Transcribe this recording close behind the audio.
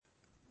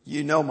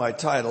You know my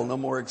title, No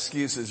More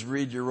Excuses,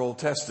 Read Your Old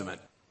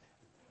Testament.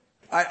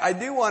 I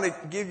do want to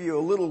give you a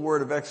little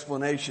word of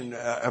explanation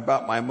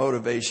about my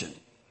motivation.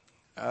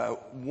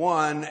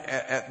 One,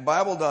 at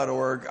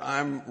Bible.org,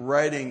 I'm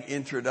writing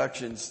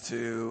introductions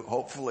to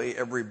hopefully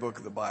every book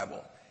of the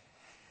Bible.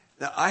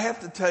 Now, I have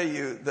to tell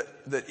you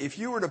that if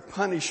you were to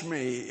punish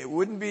me, it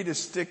wouldn't be to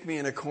stick me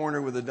in a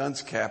corner with a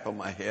dunce cap on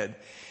my head.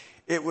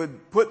 It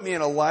would put me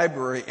in a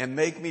library and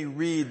make me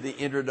read the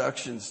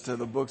introductions to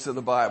the books of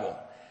the Bible.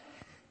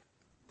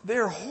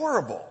 They're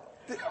horrible.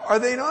 Are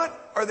they not?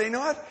 Are they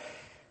not?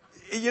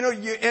 You know,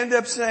 you end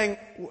up saying,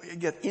 you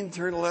get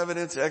internal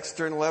evidence,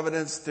 external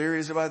evidence,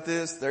 theories about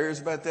this, theories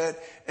about that,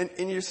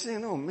 and you're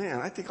saying, oh man,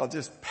 I think I'll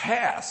just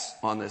pass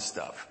on this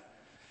stuff.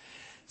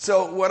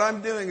 So what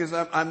I'm doing is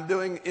I'm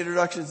doing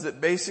introductions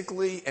that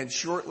basically and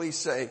shortly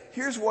say,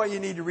 here's why you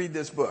need to read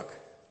this book.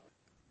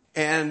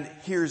 And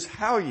here's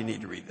how you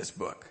need to read this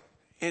book.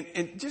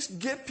 And just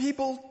get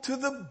people to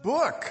the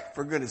book,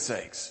 for goodness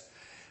sakes.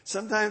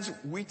 Sometimes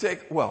we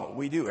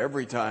do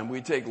every time,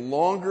 we take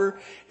longer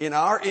in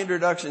our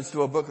introductions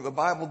to a book of the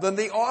Bible than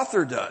the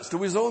author does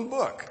to his own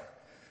book.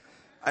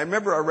 I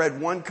remember I read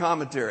one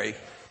commentary,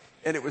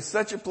 and it was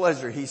such a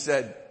pleasure. He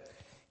said,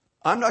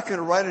 I'm not going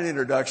to write an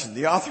introduction.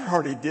 The author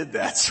already did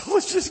that, so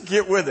let's just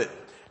get with it.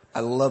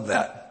 I love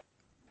that.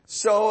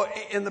 So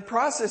in the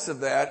process of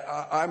that,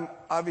 I'm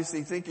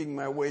obviously thinking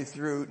my way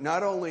through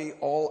not only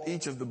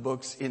each of the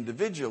books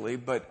individually,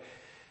 but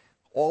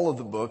all of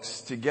the books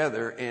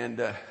together.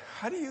 And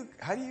how do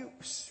you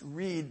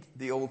read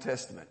the Old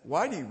Testament?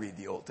 Why do you read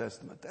the Old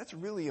Testament? That's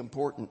really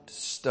important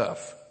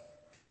stuff.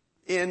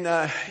 In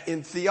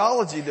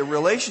theology, the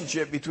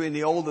relationship between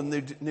the Old and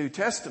the New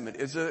Testament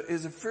is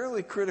a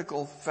fairly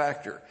critical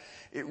factor.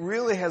 It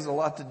really has a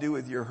lot to do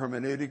with your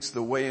hermeneutics,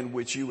 the way in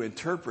which you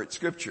interpret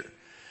Scripture.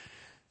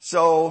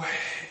 So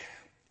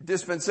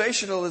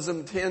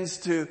dispensationalism tends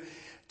to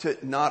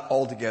not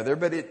altogether,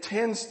 but it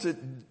tends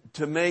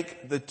to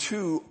make the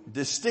two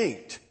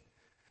distinct.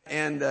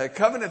 And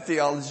covenant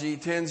theology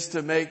tends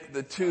to make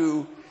the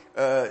two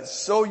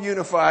so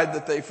unified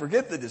that they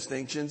forget the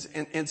distinctions.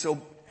 And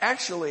so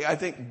actually, I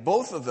think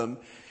both of them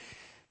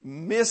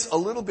miss a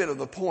little bit of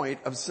the point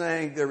of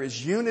saying there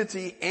is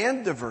unity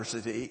and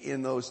diversity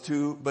in those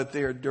two, but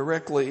they are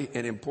directly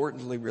and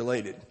importantly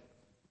related.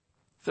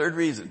 Third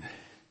reason.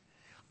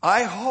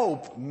 I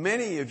hope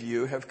many of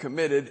you have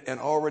committed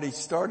and already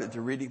started to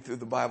reading through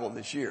the Bible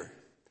this year.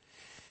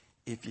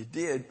 If you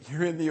did,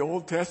 you're in the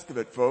Old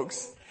Testament,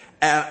 folks.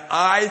 And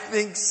I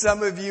think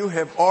some of you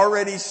have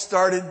already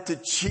started to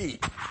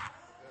cheat.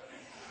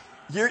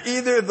 You're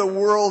either the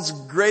world's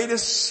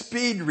greatest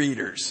speed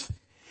readers,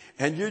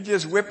 and you're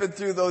just whipping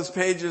through those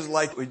pages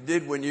like we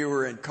did when you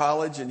were in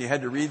college and you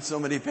had to read so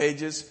many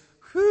pages.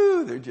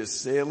 Whew, they're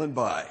just sailing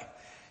by.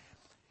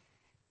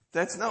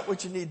 That's not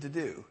what you need to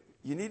do.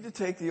 You need to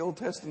take the Old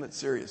Testament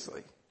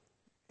seriously.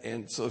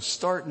 And so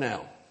start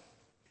now.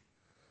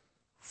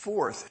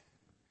 Fourth,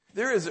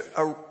 there is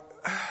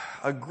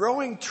a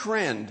growing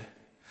trend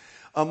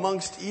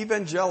amongst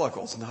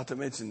evangelicals, not to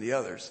mention the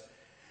others,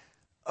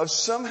 of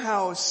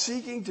somehow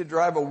seeking to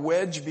drive a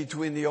wedge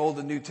between the Old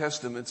and New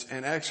Testaments,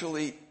 and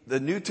actually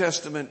the New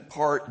Testament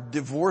part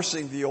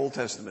divorcing the Old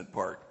Testament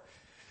part.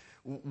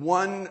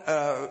 One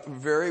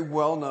very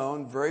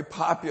well-known, very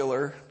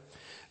popular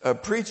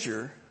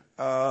preacher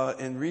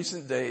in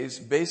recent days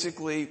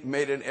basically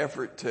made an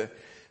effort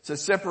to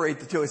separate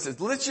the two. He says,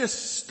 let's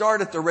just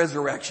start at the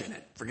resurrection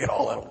and forget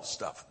all that old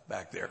stuff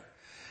back there.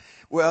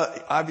 Well,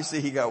 obviously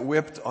he got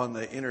whipped on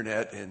the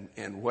internet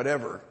and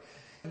whatever.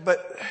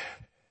 But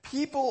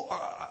people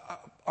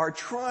are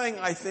trying,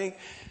 I think,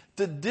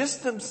 to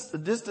distance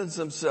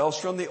themselves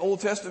from the Old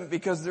Testament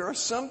because there are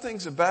some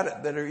things about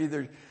it that are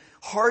either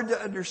hard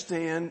to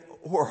understand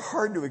or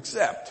hard to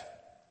accept.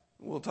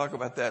 We'll talk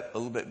about that a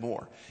little bit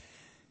more.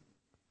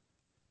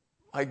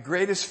 My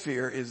greatest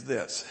fear is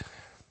this.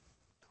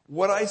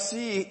 What I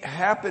see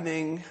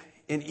happening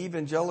in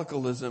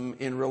evangelicalism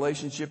in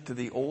relationship to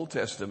the Old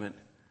Testament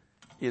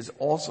is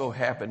also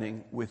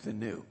happening with the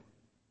New.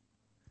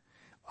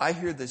 I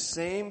hear the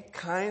same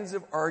kinds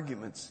of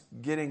arguments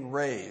getting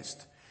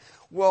raised.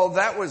 Well,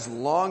 that was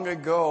long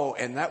ago,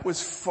 and that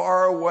was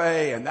far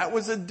away, and that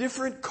was a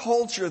different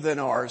culture than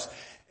ours.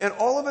 And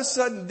all of a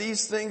sudden,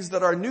 these things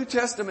that our New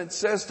Testament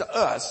says to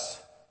us,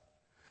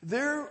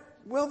 they're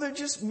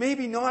just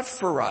maybe not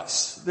for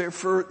us. They're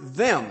for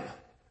them.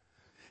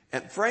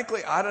 And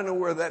frankly, I don't know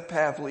where that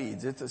path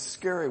leads. It's a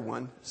scary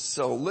one.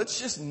 So let's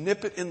just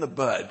nip it in the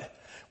bud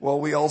while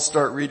we all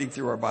start reading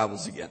through our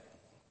Bibles again.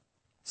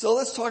 So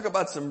let's talk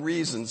about some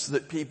reasons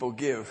that people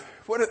give.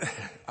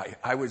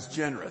 I was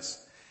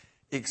generous.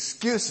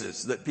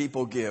 Excuses that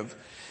people give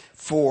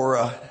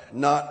for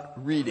not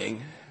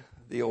reading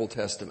the Old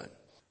Testament.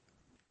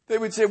 They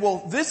would say,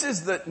 well, this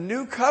is the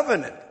New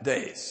Covenant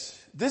days.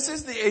 This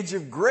is the age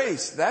of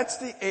grace. That's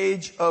the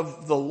age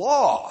of the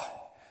law.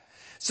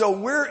 So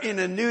we're in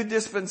a new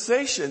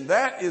dispensation.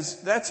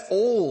 That's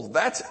old.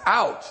 That's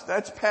out.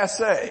 That's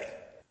passé.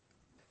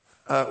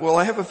 Well,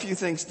 I have a few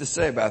things to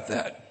say about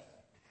that.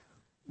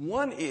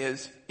 One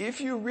is,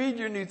 if you read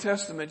your New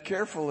Testament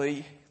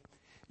carefully,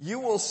 you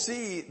will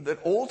see that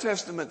Old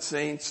Testament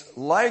saints,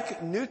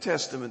 like New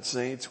Testament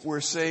saints,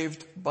 were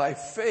saved by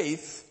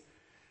faith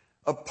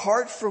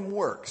apart from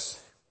works.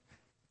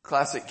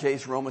 Classic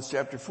case, Romans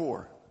chapter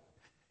 4.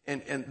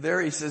 And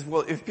there he says,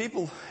 well, if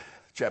people,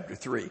 chapter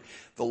 3,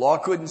 the law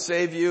couldn't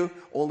save you,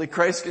 only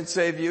Christ can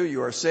save you,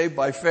 you are saved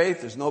by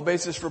faith, there's no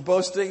basis for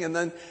boasting. And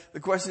then the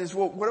question is,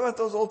 well, what about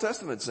those Old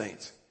Testament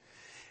saints?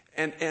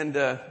 And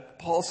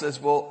Paul says,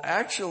 well,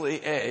 actually,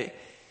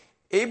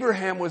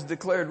 Abraham was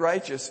declared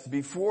righteous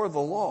before the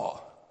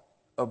law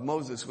of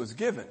Moses was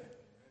given.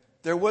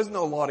 There was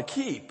no law to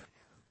keep.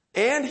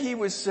 And he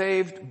was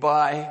saved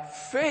by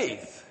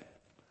faith.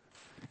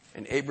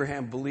 And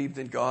Abraham believed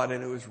in God,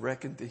 and it was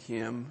reckoned to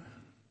him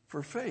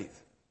for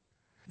faith.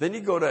 Then you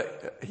go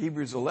to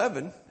Hebrews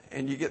 11,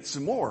 and you get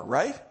some more,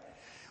 right?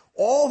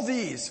 All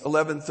these,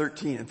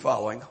 11:13 and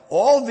following,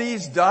 all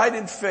these died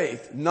in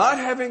faith, not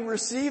having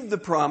received the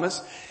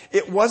promise.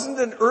 It wasn't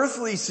an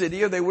earthly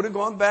city, or they would have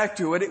gone back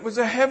to it. It was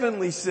a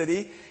heavenly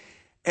city.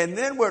 And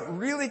then what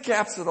really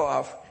caps it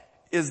off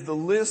is the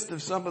list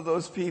of some of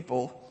those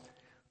people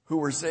who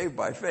were saved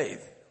by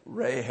faith.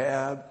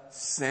 Rahab,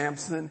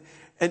 Samson.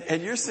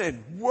 And you're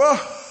saying, whoa,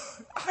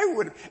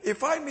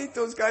 if I meet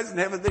those guys in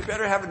heaven, they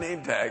better have a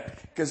name tag,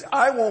 because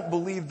I won't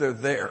believe they're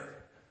there.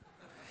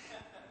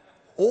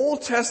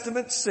 Old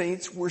Testament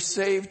saints were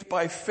saved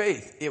by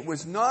faith. It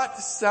was not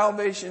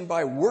salvation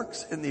by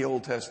works in the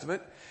Old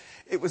Testament.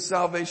 It was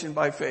salvation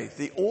by faith.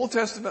 The Old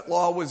Testament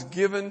law was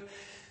given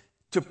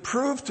to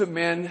prove to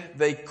men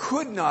they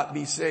could not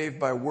be saved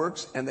by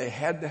works, and they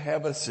had to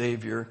have a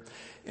Savior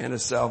and a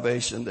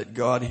salvation that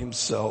God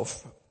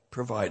Himself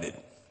provided.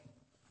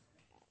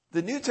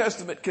 The New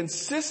Testament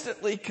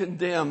consistently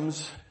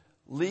condemns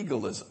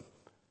legalism,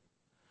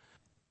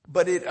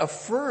 but it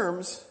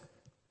affirms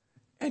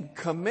and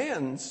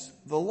commends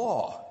the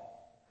law.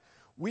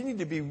 We need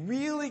to be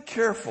really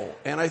careful,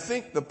 and I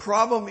think the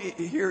problem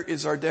here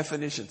is our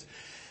definitions.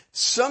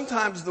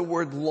 Sometimes the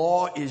word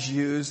law is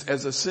used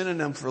as a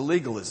synonym for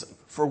legalism,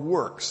 for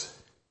works.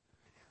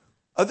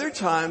 Other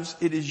times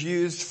it is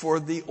used for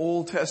the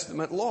Old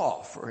Testament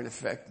law, for in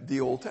effect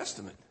the Old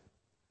Testament.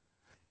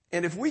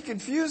 And if we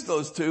confuse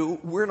those two,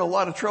 we're in a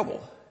lot of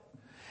trouble.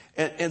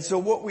 And so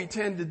what we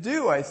tend to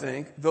do, I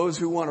think, those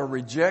who want to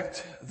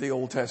reject the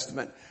Old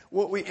Testament,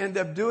 what we end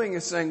up doing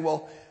is saying,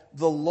 well,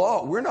 the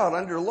law, we're not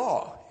under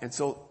law. And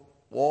so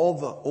all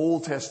the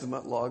Old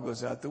Testament law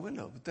goes out the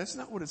window. But that's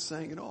not what it's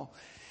saying at all.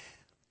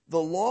 The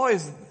law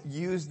is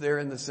used there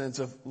in the sense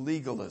of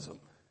legalism.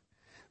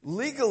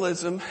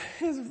 Legalism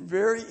is a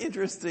very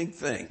interesting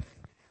thing.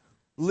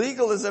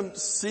 Legalism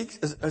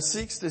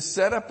seeks to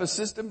set up a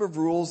system of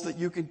rules that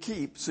you can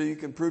keep so you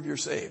can prove you're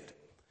saved.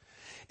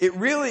 It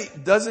really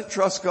doesn't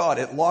trust God.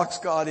 It locks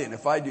God in.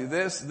 If I do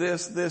this,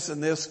 this, this,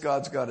 and this,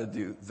 God's got to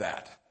do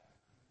that.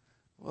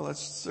 Well,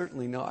 that's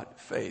certainly not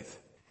faith.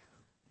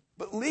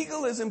 But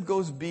legalism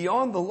goes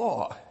beyond the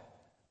law.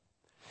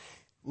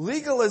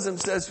 Legalism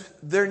says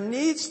there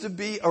needs to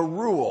be a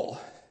rule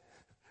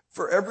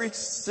for every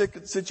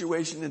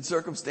situation and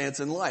circumstance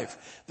in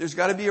life. There's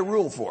got to be a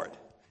rule for it.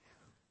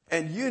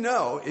 And you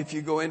know, if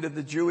you go into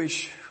the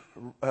Jewish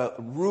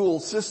rule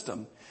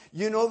system,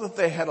 you know that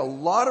they had a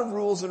lot of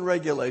rules and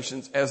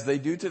regulations, as they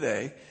do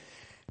today,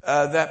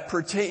 that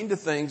pertain to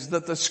things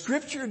that the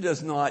Scripture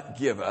does not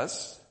give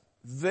us.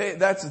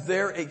 That's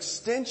their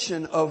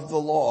extension of the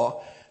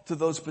law to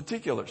those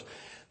particulars.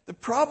 The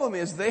problem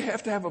is they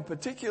have to have a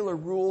particular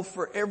rule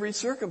for every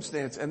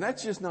circumstance, and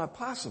that's just not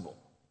possible.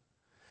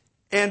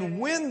 And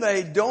when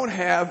they don't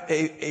have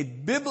a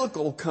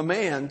biblical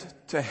command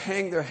to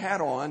hang their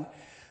hat on,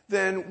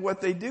 then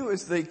what they do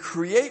is they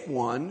create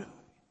one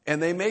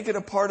and they make it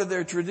a part of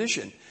their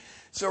tradition.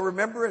 So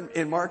remember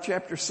in Mark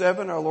chapter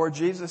 7, our Lord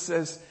Jesus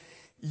says,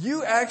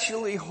 you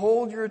actually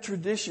hold your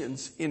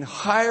traditions in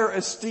higher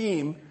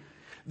esteem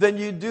than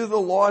you do the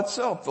law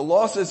itself. The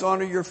law says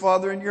honor your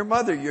father and your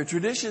mother. Your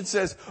tradition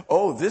says,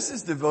 oh, this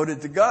is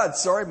devoted to God.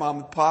 Sorry, Mom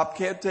and Pop,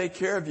 can't take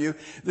care of you.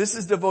 This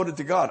is devoted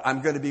to God.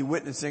 I'm going to be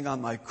witnessing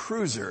on my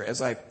cruiser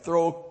as I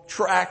throw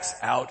tracks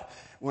out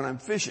when I'm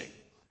fishing.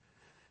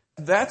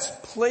 That's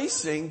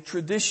placing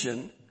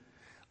tradition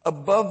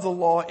above the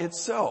law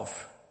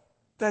itself.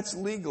 That's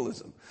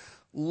legalism.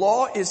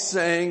 Law is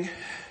saying,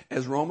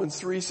 as Romans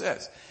 3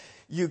 says,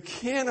 you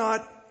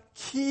cannot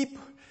keep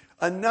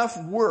enough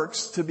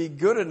works to be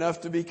good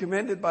enough to be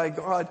commended by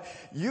God.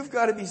 You've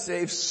got to be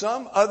saved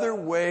some other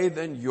way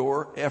than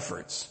your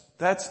efforts.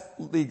 That's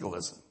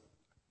legalism.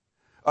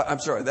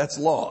 That's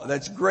law.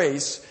 That's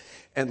grace.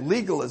 And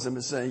legalism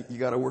is saying you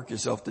got to work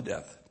yourself to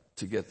death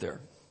to get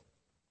there.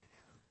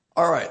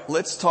 All right,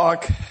 let's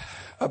talk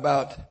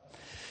about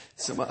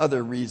some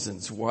other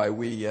reasons why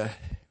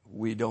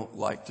we don't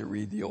like to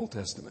read the Old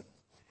Testament.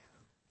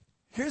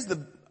 Here's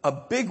a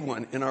big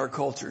one in our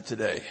culture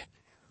today.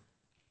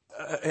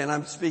 And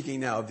I'm speaking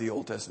now of the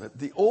Old Testament.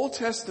 The Old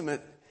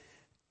Testament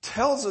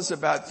tells us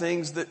about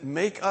things that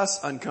make us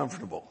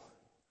uncomfortable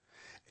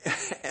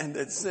and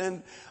that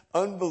send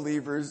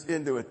unbelievers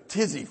into a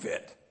tizzy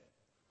fit.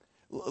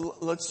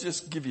 Let's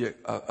just give you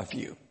a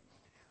few.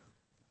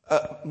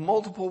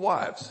 Multiple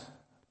wives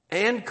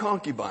and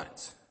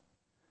concubines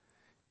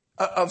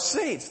of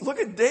saints. Look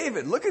at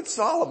David. Look at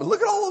Solomon.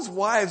 Look at all those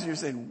wives. And you're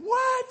saying,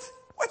 what?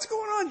 What's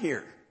going on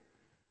here?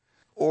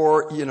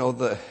 Or, in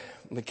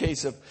the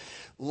case of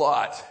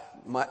Lot,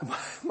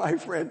 my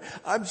friend,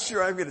 I'm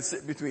sure I'm going to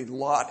sit between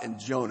Lot and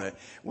Jonah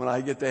when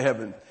I get to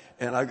heaven.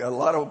 And I've got a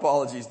lot of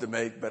apologies to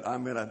make, but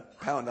I'm going to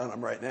pound on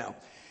them right now.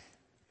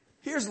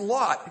 Here's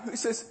Lot, who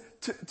says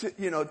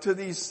to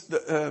these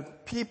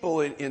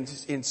people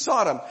in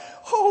Sodom,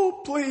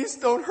 oh, please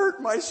don't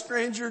hurt my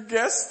stranger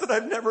guests that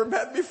I've never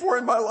met before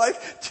in my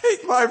life.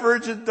 Take my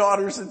virgin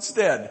daughters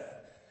instead.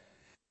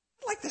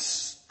 I'd like to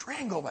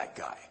strangle that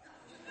guy.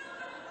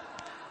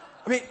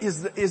 I mean,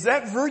 is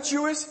that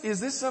virtuous? Is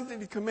this something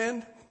to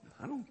commend?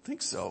 I don't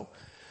think so.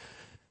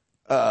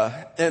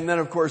 And then,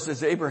 of course,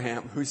 there's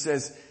Abraham, who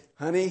says,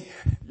 honey,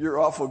 you're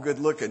awful good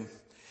looking.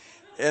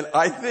 And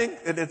I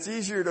think that it's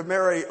easier to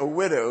marry a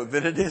widow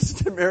than it is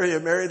to marry a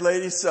married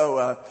lady.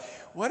 So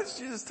why don't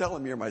you just tell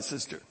him you're my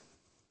sister?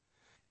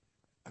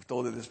 I've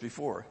told you this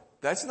before.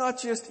 That's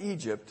not just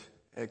Egypt,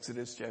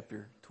 Exodus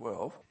chapter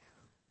 12.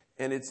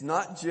 And it's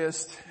not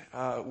just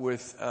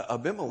with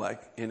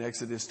Abimelech in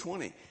Exodus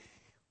 20.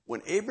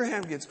 When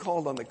Abraham gets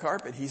called on the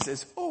carpet, he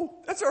says, oh,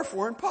 that's our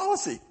foreign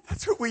policy.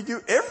 That's what we do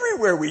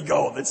everywhere we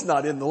go that's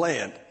not in the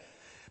land.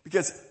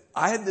 Because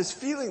I had this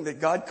feeling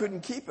that God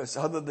couldn't keep us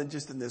other than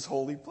just in this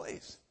holy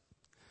place.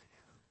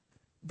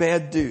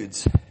 Bad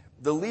dudes.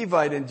 The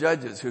Levite in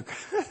Judges who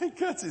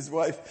cuts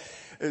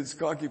his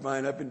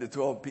concubine up into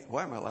 12 pieces.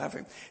 Why am I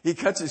laughing? He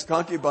cuts his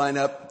concubine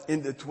up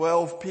into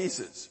 12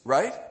 pieces,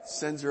 right?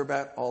 Sends her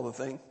about all the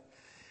thing.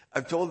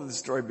 I've told this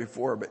story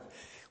before, but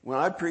when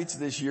I preached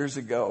this years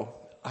ago,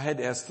 I had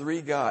to ask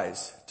 3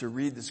 guys to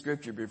read the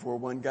scripture before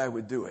one guy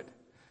would do it,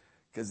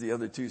 because the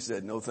other 2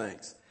 said no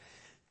thanks.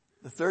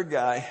 The 3rd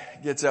guy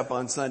gets up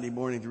on Sunday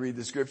morning to read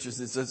the scriptures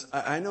and says,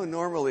 I know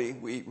normally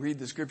we read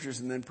the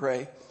scriptures and then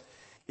pray.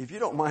 If you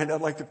don't mind,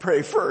 I'd like to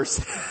pray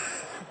first.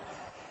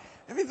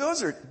 I mean,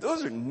 those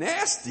are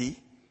nasty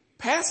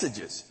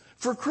passages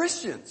for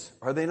Christians,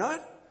 are they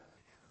not?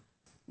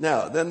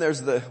 Now, then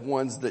there's the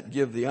ones that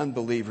give the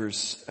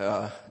unbelievers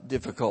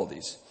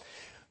difficulties.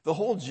 The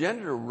whole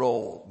gender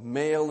role,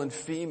 male and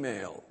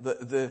female,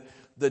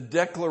 the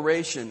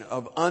declaration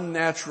of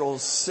unnatural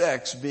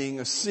sex being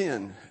a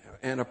sin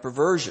and a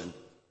perversion.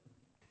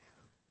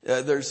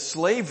 There's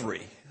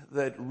slavery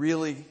that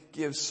really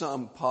gives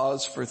some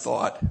pause for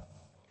thought.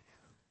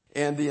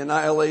 And the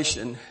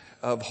annihilation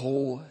of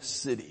whole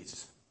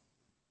cities.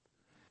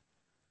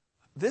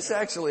 This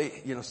actually,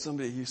 you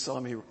saw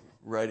me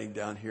writing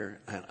down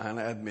here, and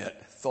I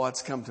admit,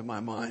 thoughts come to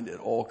my mind at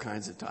all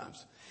kinds of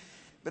times.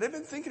 But I've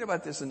been thinking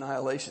about this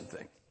annihilation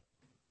thing,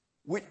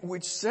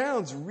 which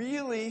sounds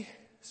really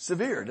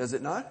severe, does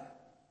it not?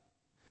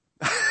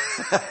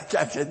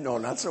 No,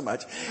 not so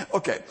much.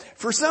 Okay.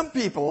 For some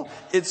people,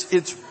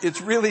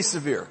 it's really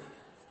severe.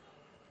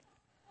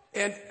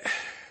 And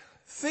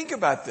think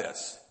about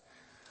this.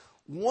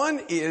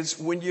 One is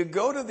when you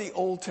go to the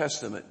Old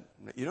Testament,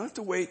 you don't have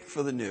to wait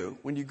for the New.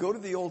 When you go to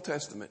the Old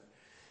Testament,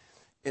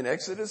 in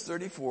Exodus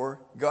 34,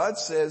 God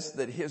says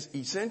that his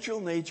essential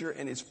nature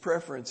and his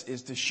preference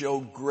is to show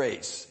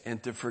grace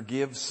and to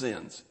forgive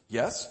sins.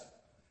 Yes?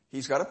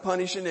 He's got to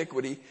punish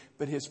iniquity,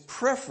 but his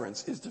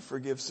preference is to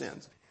forgive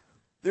sins.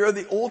 There are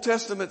the Old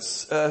Testament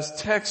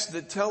texts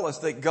that tell us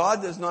that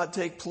God does not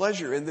take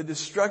pleasure in the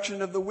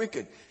destruction of the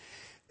wicked.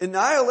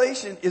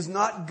 Annihilation is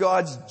not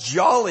God's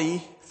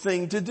jolly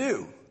thing to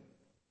do.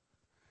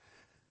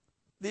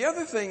 The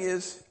other thing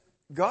is,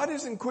 God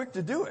isn't quick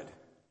to do it.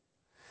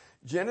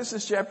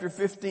 Genesis chapter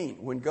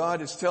 15, when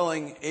God is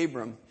telling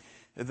Abram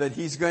that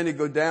he's going to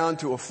go down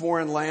to a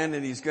foreign land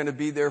and he's going to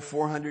be there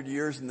 400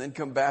 years and then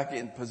come back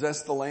and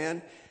possess the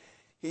land,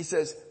 he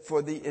says,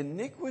 for the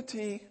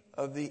iniquity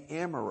of the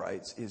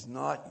Amorites is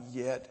not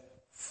yet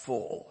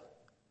full.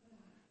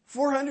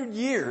 400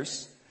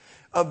 years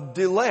of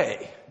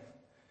delay.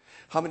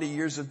 How many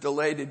years of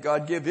delay did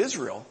God give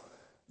Israel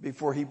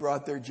before he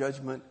brought their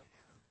judgment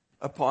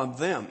upon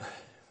them?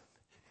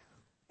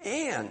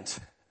 And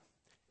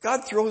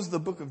God throws the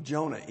book of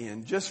Jonah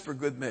in just for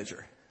good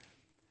measure.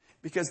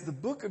 Because the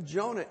book of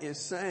Jonah is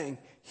saying,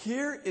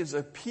 here is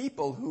a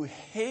people who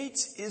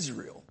hates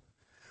Israel,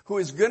 who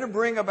is going to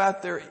bring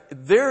about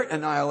their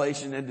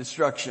annihilation and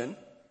destruction,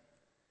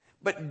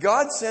 but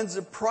God sends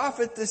a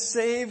prophet to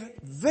save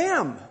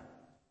them.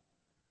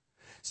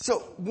 So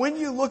when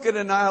you look at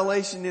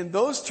annihilation in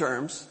those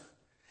terms,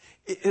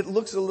 it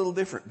looks a little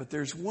different. But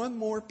there's one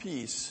more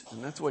piece,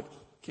 and that's what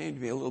came to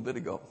me a little bit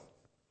ago.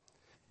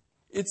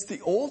 It's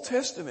the Old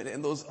Testament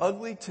and those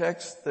ugly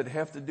texts that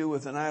have to do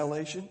with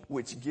annihilation,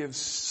 which gives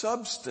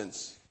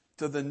substance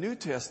to the New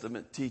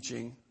Testament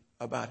teaching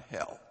about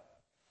hell.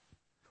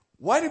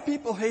 Why do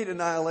people hate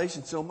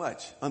annihilation so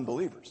much?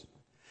 Unbelievers.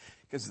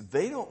 Because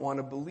they don't want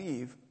to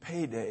believe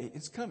payday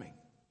is coming.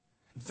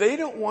 They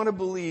don't want to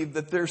believe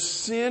that their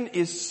sin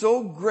is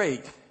so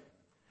great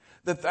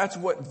that that's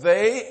what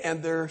they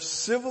and their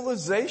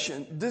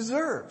civilization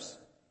deserves.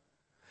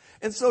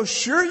 And so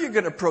sure you're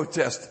going to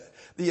protest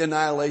the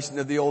annihilation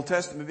of the Old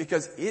Testament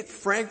because it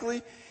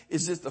frankly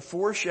is just a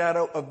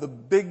foreshadow of the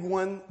big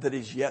one that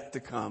is yet to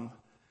come.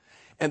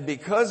 And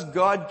because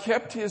God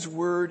kept His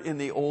word in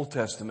the Old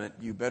Testament,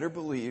 you better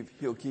believe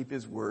He'll keep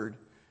His word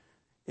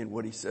in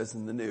what He says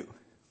in the New.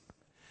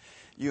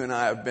 You and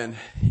I have been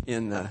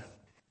in the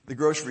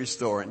grocery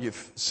store and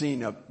you've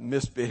seen a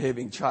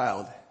misbehaving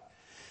child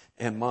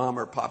and mom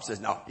or pop says,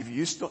 no, if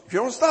you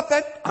don't stop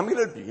that, I'm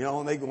going to,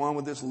 and they go on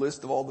with this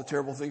list of all the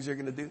terrible things they're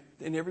going to do.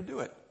 They never do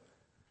it.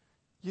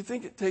 You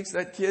think it takes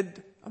that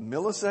kid a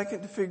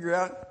millisecond to figure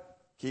out?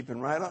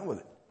 Keeping right on with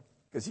it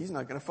because he's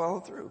not going to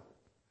follow through.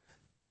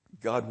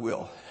 God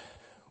will.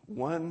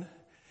 One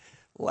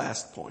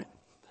last point.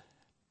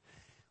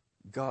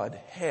 God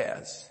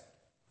has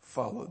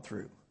followed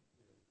through.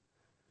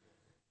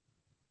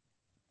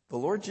 The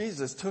Lord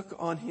Jesus took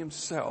on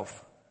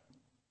Himself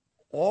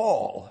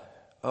all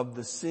of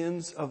the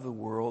sins of the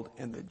world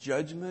and the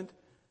judgment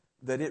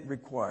that it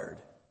required.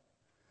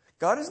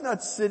 God is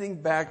not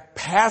sitting back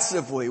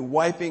passively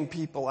wiping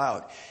people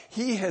out.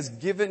 He has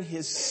given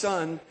His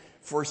Son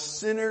for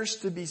sinners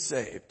to be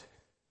saved.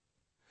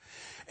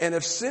 And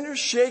if sinners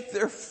shake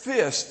their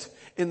fist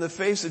in the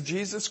face of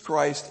Jesus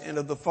Christ and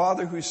of the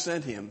Father who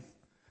sent Him,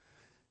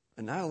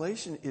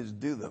 annihilation is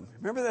due them.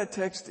 Remember that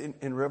text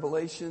in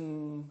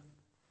Revelation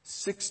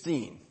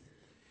 16?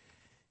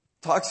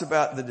 Talks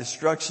about the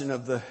destruction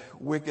of the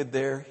wicked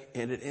there,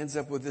 and it ends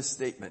up with this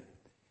statement.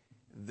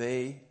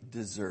 They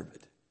deserve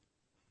it.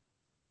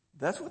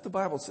 That's what the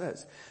Bible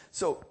says.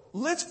 So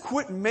let's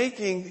quit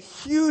making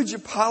huge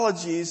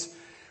apologies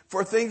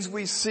for things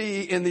we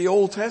see in the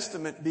Old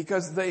Testament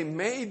because they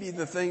may be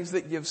the things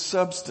that give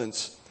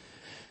substance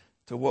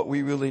to what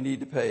we really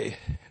need to pay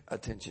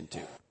attention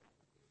to.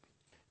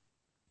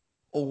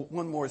 Oh,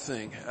 one more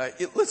thing.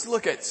 Let's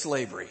look at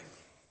slavery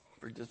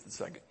for just a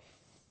second.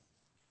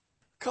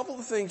 A couple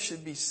of things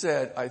should be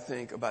said, I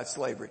think, about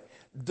slavery.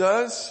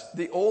 Does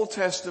the Old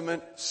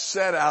Testament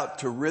set out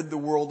to rid the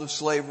world of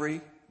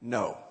slavery?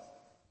 No.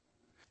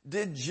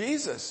 Did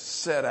Jesus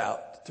set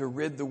out to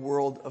rid the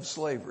world of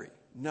slavery?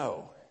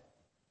 No.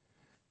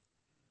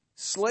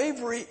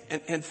 Slavery,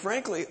 and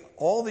frankly,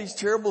 all these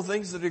terrible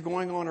things that are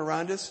going on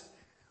around us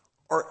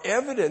are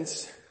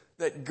evidence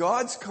that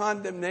God's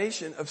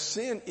condemnation of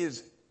sin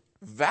is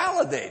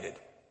validated.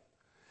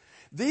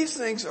 These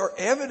things are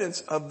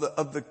evidence of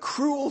the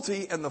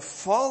cruelty and the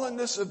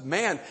fallenness of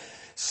man.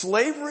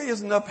 Slavery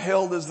isn't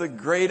upheld as the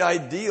great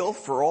ideal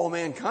for all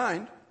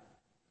mankind.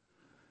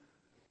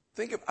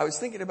 I was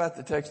thinking about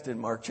the text in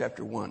Mark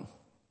chapter 1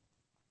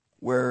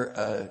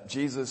 where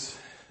Jesus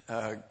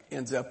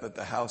ends up at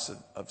the house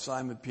of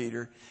Simon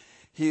Peter,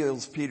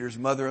 heals Peter's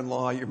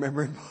mother-in-law. You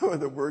remember when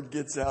the word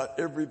gets out,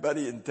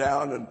 everybody in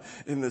town and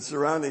in the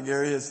surrounding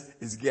areas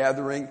is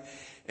gathering,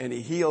 and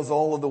He heals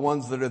all of the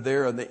ones that are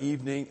there in the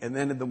evening, and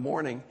then in the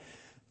morning,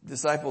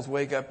 disciples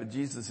wake up and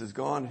Jesus is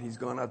gone and He's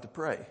gone out to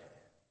pray.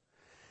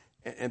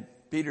 And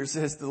Peter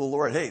says to the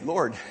Lord, hey,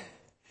 Lord,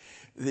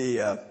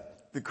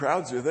 the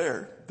crowds are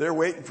there. They're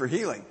waiting for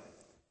healing.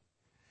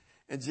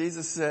 And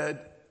Jesus said,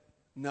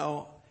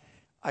 no,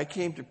 I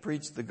came to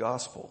preach the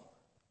gospel.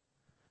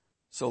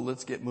 So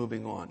let's get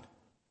moving on.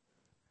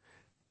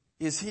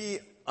 Is He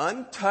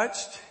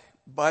untouched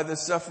by the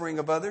suffering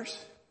of others?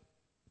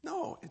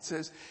 No, it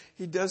says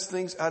He does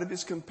things out of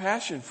His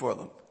compassion for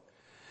them.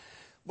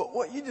 But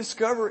what you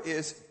discover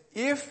is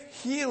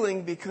if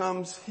healing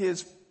becomes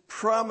His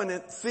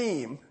prominent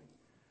theme,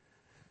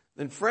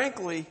 then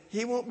frankly,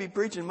 He won't be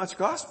preaching much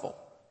gospel.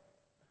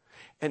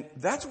 And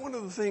that's one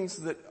of the things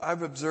that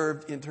I've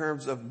observed in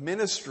terms of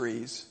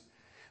ministries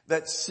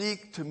that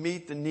seek to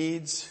meet the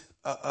needs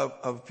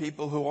of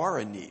people who are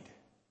in need.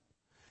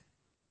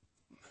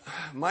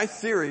 My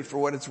theory, for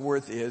what it's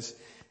worth, is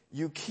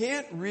you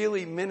can't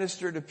really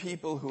minister to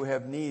people who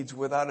have needs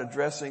without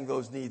addressing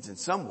those needs in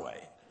some way.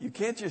 You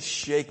can't just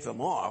shake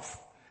them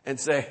off and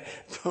say,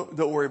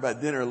 don't worry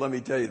about dinner, let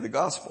me tell you the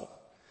gospel.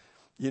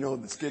 You know,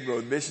 the Skid Row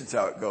admissions,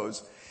 how it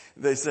goes.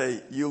 They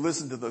say, you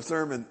listen to the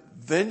sermon,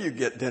 then you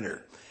get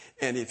dinner.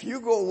 And if you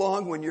go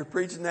along when you're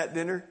preaching that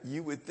dinner,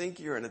 you would think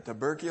you're in a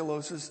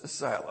tuberculosis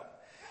asylum.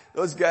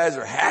 Those guys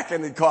are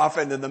hacking and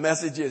coughing, and the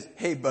message is,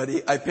 hey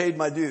buddy, I paid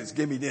my dues,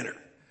 give me dinner.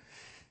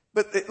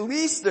 But at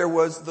least there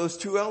was those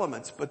two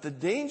elements. But the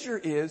danger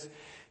is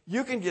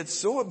you can get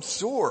so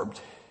absorbed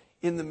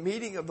in the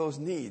meeting of those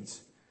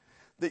needs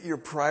that your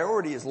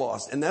priority is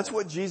lost. And that's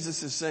what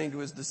Jesus is saying to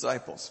His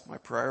disciples. My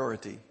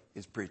priority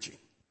is preaching.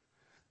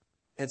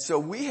 And so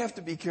we have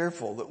to be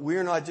careful that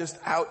we're not just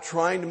out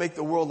trying to make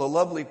the world a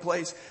lovely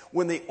place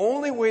when the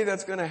only way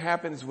that's going to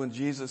happen is when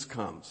Jesus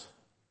comes.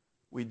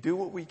 We do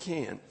what we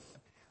can,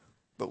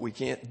 but we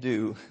can't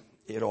do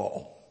it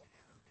all.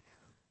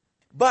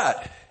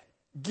 But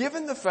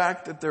given the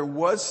fact that there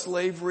was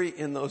slavery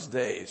in those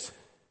days,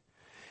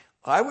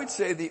 I would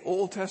say the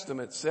Old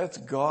Testament sets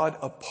God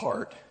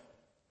apart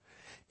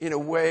in a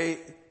way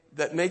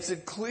that makes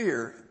it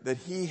clear that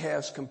He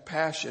has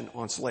compassion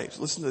on slaves.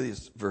 Listen to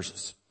these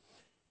verses.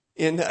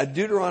 In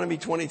Deuteronomy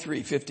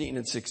 23, 15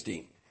 and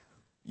 16.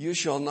 You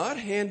shall not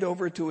hand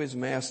over to his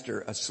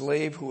master a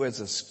slave who has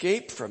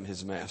escaped from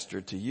his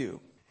master to you.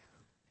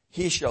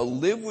 He shall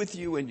live with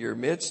you in your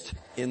midst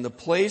in the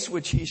place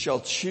which he shall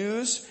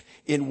choose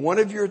in one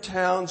of your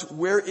towns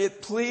where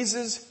it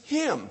pleases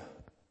him.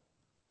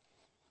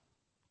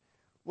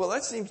 Well,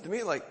 that seems to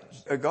me like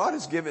God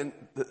has given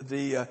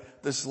the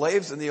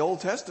slaves in the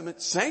Old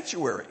Testament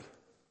sanctuary.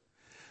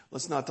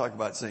 Let's not talk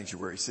about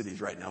sanctuary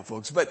cities right now,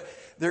 folks, but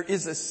there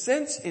is a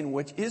sense in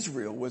which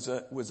Israel was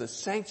a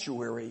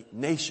sanctuary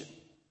nation.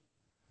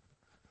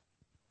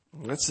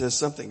 That says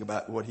something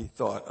about what he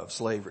thought of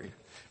slavery.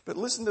 But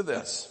listen to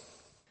this.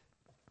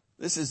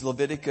 This is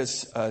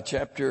Leviticus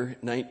chapter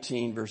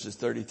 19, verses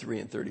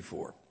 33 and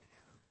 34.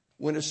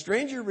 When a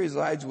stranger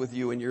resides with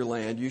you in your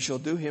land, you shall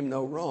do him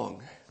no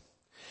wrong.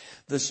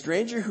 The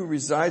stranger who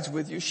resides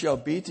with you shall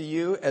be to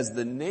you as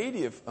the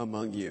native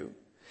among you,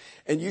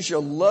 and you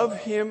shall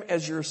love him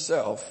as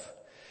yourself,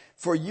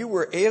 for you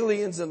were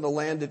aliens in the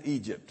land of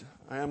Egypt.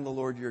 I am the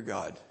Lord your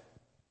God.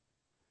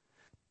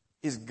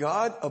 Is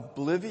God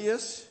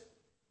oblivious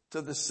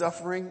to the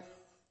suffering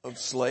of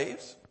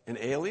slaves and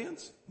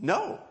aliens?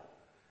 No.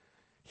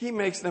 He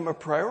makes them a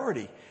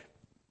priority,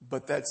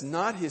 but that's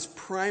not his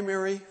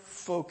primary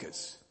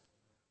focus.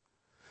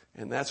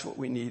 And that's what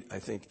we need, I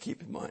think, to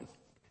keep in mind.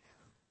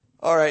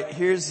 All right,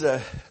 here's the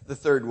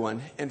third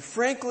one. And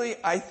frankly,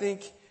 I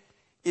think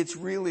it's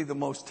really the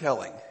most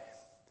telling.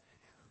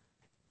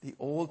 The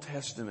Old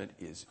Testament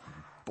is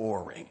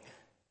boring.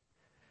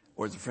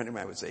 Or as a friend of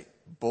mine would say,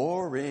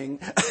 boring.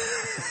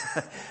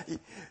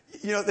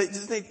 They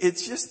just think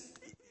it's just,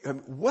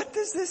 what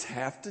does this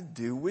have to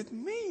do with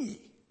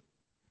me?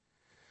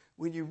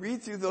 When you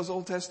read through those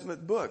Old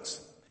Testament books,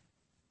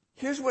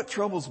 here's what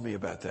troubles me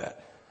about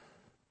that.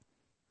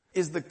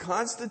 Is the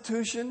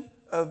Constitution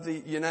of the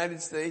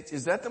United States,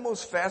 is that the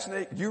most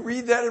fascinating? You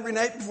read that every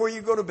night before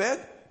you go to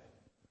bed?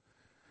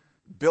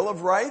 Bill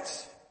of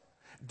Rights?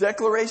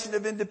 Declaration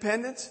of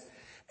Independence?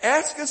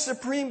 Ask a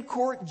Supreme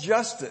Court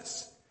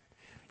justice.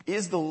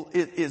 Is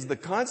the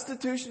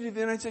Constitution of the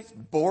United States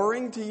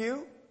boring to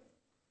you?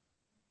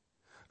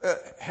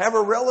 Have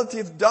a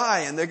relative die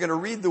and they're going to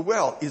read the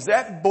will. Is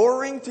that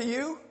boring to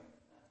you?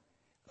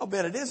 I'll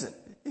bet it isn't.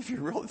 If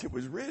your relative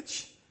was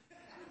rich.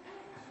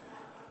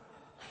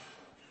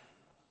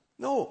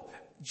 No,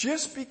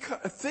 just because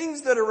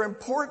things that are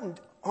important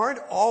aren't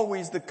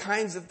always the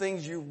kinds of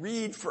things you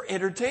read for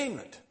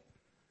entertainment.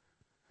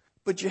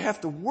 But you have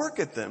to work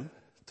at them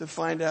to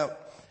find out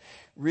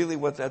really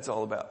what that's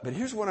all about. But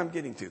here's what I'm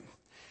getting to.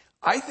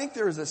 I think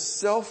there is a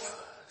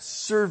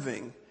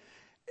self-serving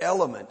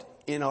element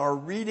in our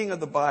reading of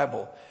the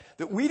Bible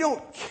that we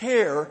don't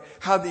care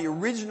how the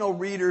original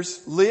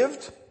readers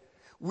lived.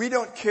 We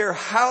don't care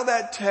how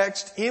that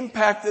text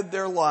impacted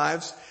their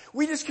lives.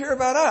 We just care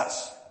about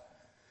us.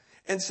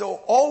 And so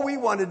all we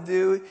want to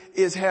do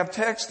is have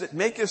texts that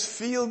make us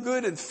feel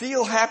good and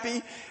feel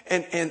happy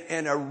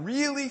and are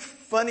really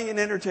funny and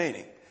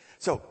entertaining.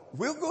 So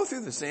we'll go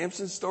through the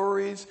Samson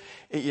stories,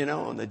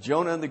 and the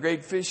Jonah and the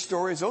great fish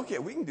stories. Okay,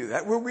 we can do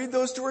that. We'll read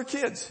those to our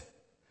kids.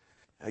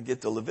 I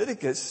get to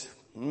Leviticus.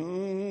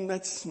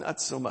 That's not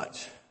so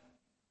much.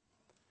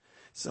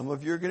 Some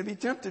of you are going to be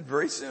tempted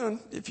very soon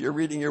if you're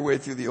reading your way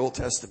through the Old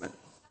Testament.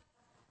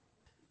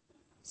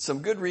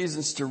 Some good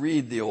reasons to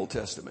read the Old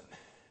Testament.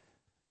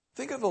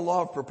 Think of the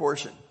law of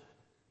proportion.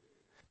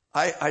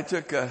 I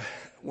took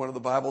one of the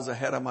Bibles I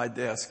had on my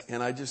desk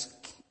and I just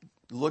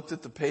looked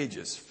at the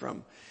pages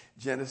from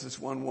Genesis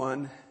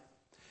 1:1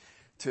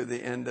 to the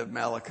end of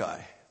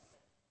Malachi.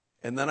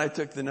 And then I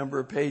took the number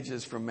of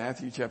pages from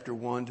Matthew chapter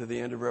 1 to the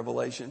end of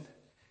Revelation.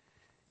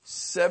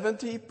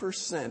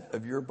 70%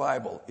 of your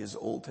Bible is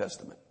Old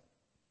Testament.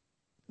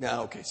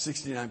 Now, okay,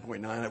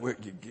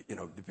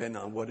 69.9,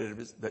 depending on what it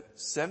is, but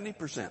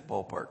 70%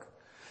 ballpark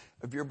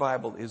of your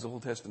Bible is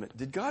Old Testament.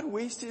 Did God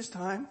waste his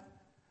time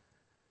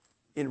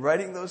in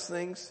writing those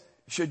things?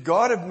 Should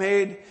God have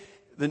made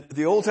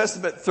the Old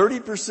Testament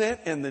 30%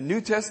 and the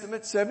New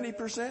Testament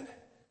 70%? I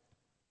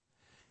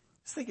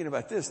was thinking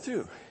about this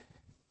too.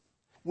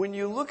 When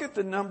you look at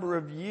the number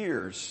of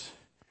years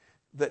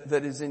that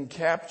is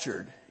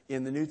captured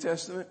in the New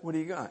Testament, what do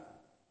you got?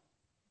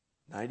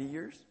 90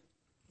 years?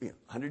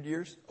 100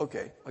 years?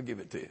 Okay, I'll give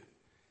it to you.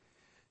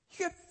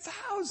 You got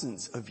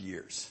thousands of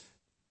years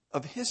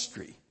of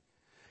history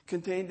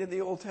contained in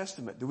the Old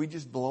Testament. Do we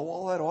just blow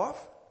all that off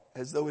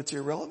as though it's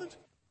irrelevant?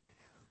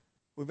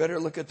 We better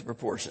look at the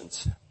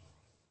proportions.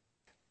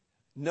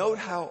 Note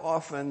how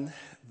often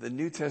the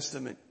New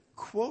Testament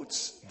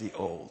quotes the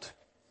Old.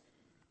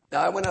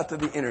 Now, I went out to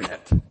the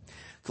internet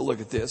to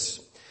look at this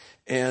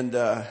and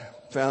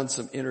found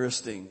some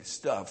interesting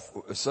stuff,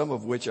 some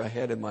of which I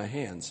had in my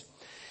hands.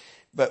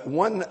 But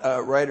one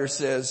writer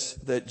says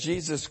that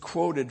Jesus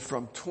quoted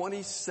from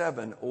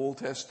 27 Old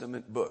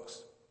Testament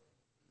books.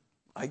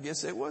 I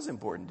guess it was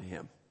important to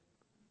him.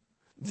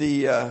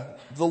 The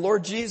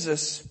Lord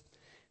Jesus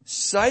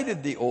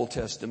cited the Old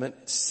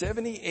Testament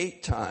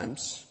 78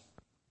 times,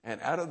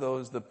 and out of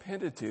those, the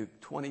Pentateuch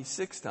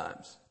 26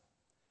 times.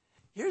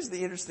 Here's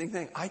the interesting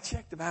thing. I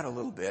checked them out a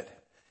little bit.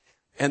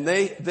 And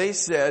they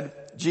said,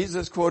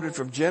 Jesus quoted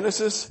from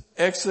Genesis,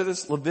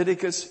 Exodus,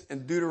 Leviticus,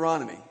 and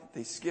Deuteronomy.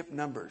 They skipped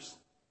Numbers.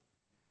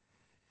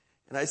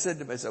 And I said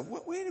to myself,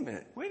 wait a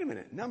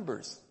minute,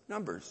 Numbers.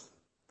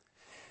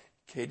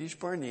 Kadesh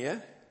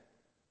Barnea.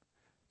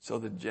 So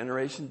the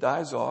generation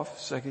dies off.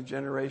 Second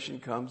generation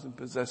comes and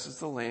possesses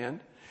the land.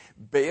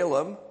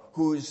 Balaam,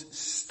 whose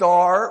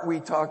star we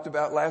talked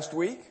about last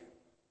week,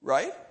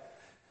 right?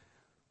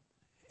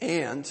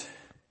 And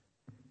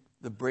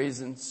the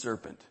brazen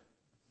serpent.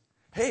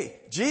 Hey,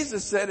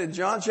 Jesus said in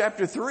John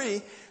chapter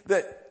 3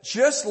 that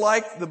just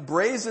like the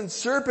brazen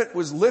serpent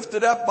was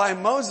lifted up by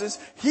Moses,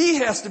 he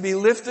has to be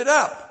lifted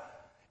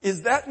up.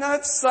 Is that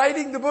not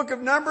citing the book of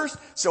Numbers?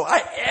 So I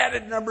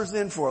added Numbers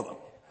in for them.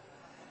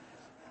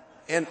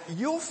 And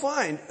you'll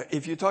find,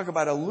 if you talk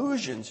about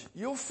allusions,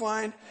 you'll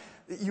find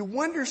that you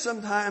wonder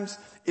sometimes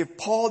if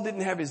Paul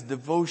didn't have his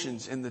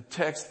devotions in the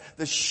text,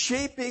 the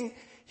shaping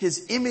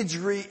his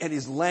imagery and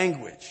his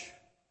language.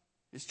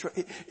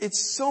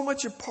 It's so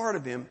much a part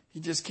of him, he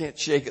just can't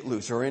shake it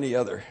loose, or any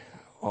other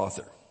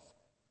author.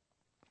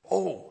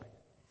 Oh,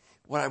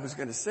 what I was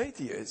going to say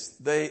to you is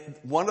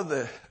one of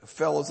the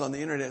fellows on the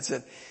internet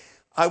said,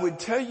 I would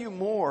tell you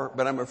more,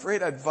 but I'm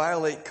afraid I'd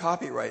violate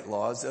copyright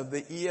laws of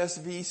the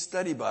ESV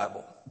Study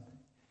Bible.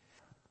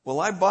 Well,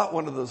 I bought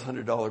one of those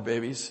 $100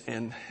 babies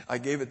and I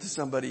gave it to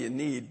somebody in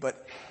need,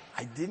 but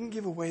I didn't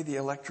give away the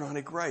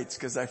electronic rights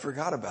because I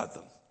forgot about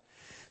them.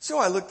 So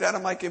I looked out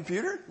on my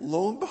computer,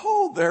 lo and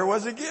behold, there it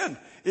was again.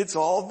 It's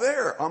all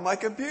there on my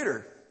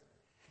computer.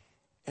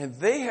 And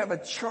they have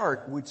a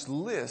chart which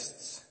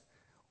lists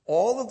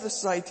all of the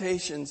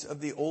citations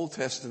of the Old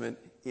Testament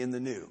in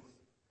the New.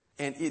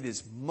 And it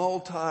is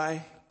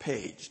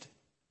multi-paged.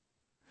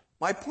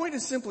 My point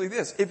is simply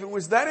this. If it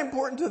was that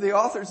important to the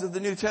authors of the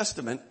New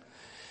Testament,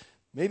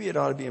 maybe it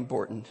ought to be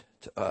important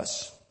to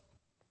us.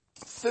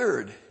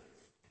 Third,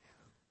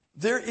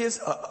 there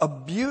is a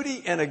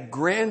beauty and a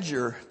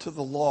grandeur to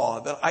the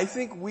law that I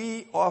think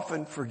we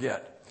often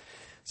forget.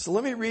 So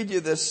let me read you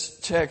this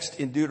text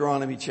in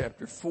Deuteronomy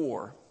chapter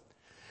 4,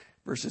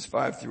 verses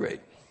 5 through 8.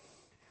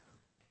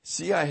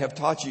 See, I have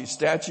taught you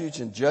statutes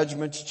and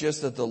judgments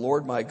just as the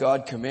Lord my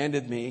God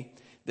commanded me,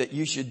 that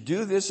you should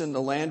do this in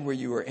the land where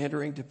you are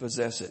entering to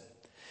possess it.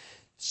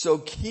 So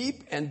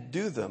keep and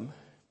do them,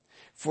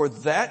 for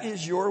that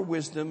is your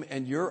wisdom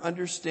and your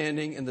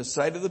understanding in the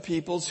sight of the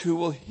peoples who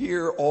will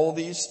hear all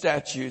these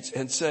statutes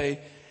and say,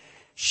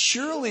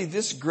 surely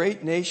this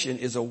great nation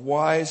is a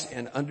wise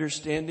and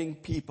understanding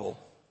people.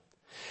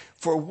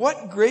 For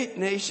what great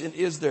nation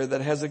is there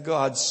that has a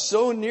God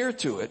so near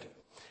to it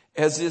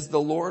as is the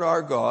Lord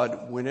our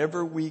God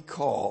whenever we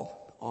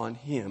call on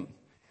him?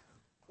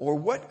 Or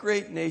what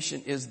great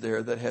nation is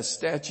there that has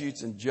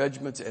statutes and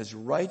judgments as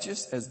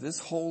righteous as this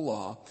whole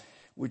law,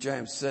 which I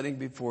am setting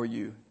before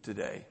you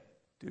today?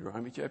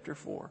 Deuteronomy chapter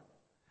 4.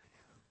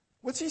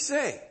 What's he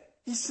saying?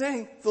 He's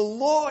saying the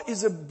law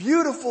is a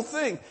beautiful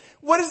thing.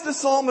 What does the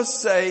psalmist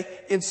say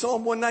in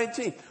Psalm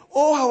 119?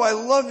 Oh, how I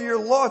love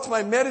your law. It's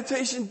my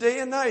meditation day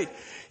and night.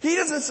 He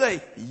doesn't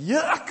say,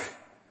 yuck,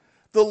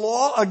 the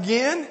law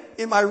again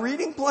in my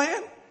reading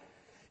plan.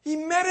 He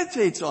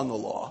meditates on the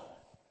law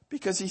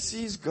because he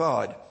sees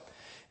God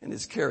and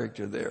his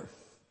character there.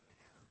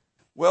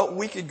 Well,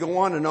 we could go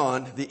on and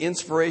on. The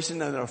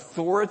inspiration and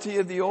authority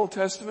of the Old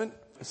Testament,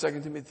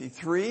 2 Timothy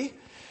 3,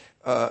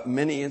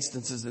 many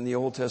instances in the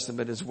Old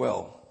Testament as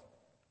well.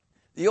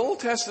 The Old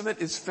Testament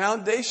is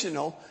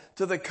foundational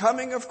to the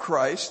coming of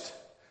Christ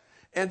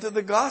and to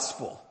the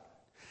gospel.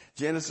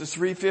 Genesis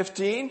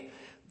 3:15,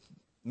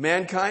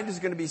 mankind is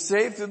going to be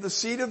saved through the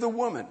seed of the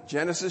woman.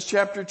 Genesis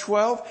chapter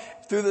 12,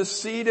 through the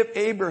seed of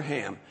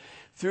Abraham,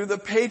 through the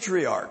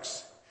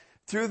patriarchs,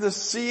 through the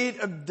seed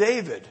of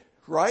David,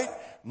 right?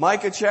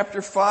 Micah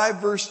chapter 5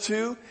 verse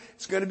 2,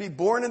 it's going to be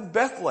born in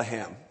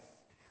Bethlehem.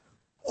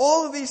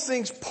 All of these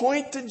things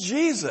point to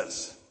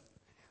Jesus.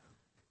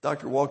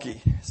 Dr.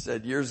 Walke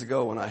said years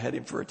ago when I had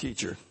him for a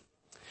teacher,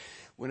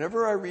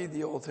 whenever I read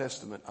the Old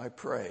Testament, I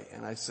pray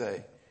and I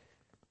say,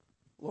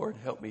 Lord,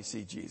 help me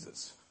see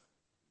Jesus.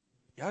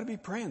 You ought to be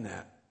praying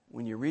that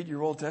when you read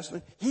your Old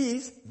Testament.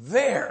 He's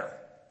there.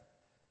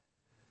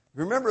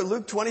 Remember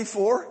Luke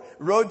 24,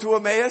 Road to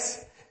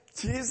Emmaus?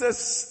 Jesus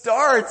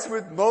starts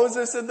with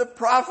Moses and the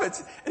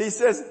prophets, and he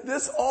says,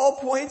 this all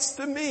points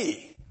to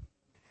me.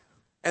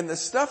 And the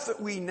stuff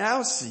that we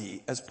now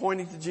see as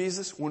pointing to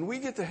Jesus, when we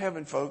get to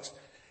heaven, folks,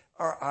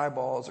 our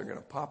eyeballs are going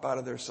to pop out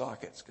of their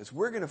sockets because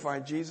we're going to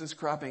find Jesus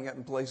cropping up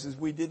in places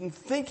we didn't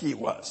think he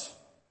was.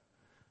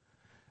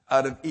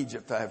 Out of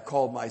Egypt I have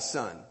called my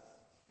son.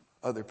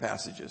 Other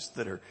passages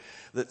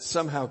that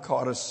somehow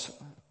caught us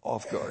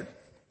off guard.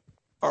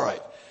 All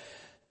right.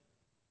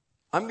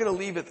 I'm going to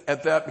leave it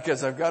at that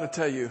because I've got to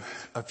tell you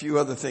a few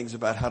other things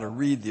about how to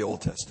read the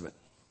Old Testament.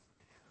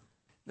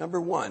 Number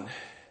one,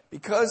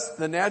 because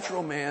the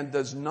natural man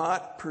does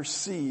not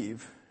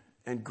perceive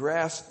and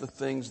grasp the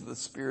things of the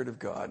Spirit of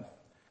God,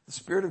 the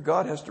Spirit of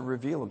God has to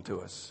reveal them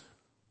to us.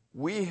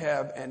 We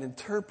have an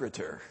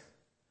interpreter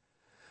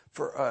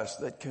for us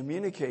that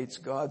communicates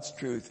God's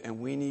truth, and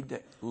we need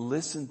to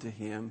listen to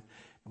him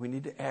We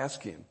need to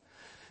ask him.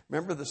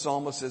 Remember, the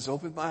psalmist says,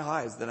 open my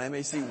eyes that I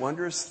may see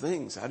wondrous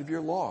things out of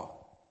your law.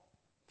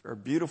 There are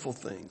beautiful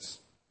things.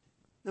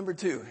 Number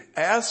 2,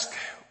 ask,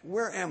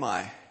 where am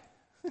I?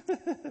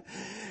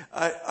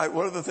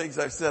 One of the things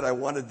I've said I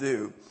want to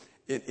do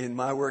in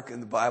my work in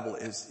the Bible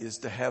is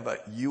to have a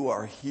you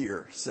are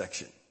here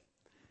section.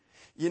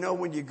 You know,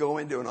 when you go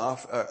into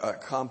a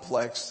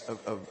complex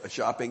of a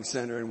shopping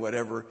center and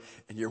whatever,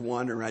 and you're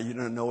wandering around, you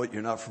don't know it,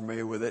 you're not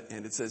familiar with it,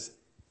 and it says,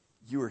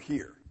 you are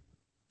here.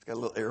 It's got a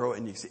little arrow,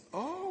 and you say,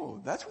 oh,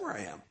 that's where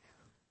I am.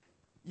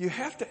 You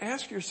have to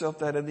ask yourself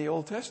that in the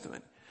Old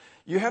Testament.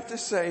 You have to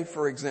say,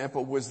 for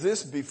example, was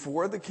this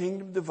before the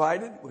kingdom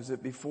divided? Was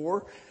it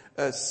before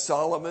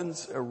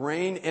Solomon's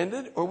reign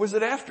ended? Or was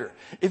it after?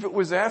 If it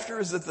was after,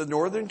 is it the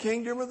northern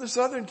kingdom or the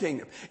southern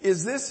kingdom?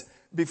 Is this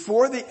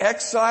before the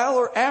exile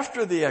or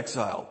after the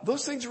exile?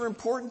 Those things are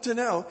important to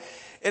know.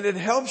 And it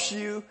helps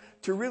you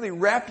to really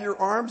wrap your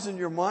arms and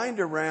your mind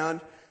around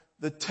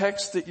the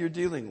text that you're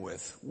dealing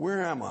with.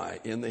 Where am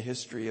I in the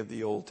history of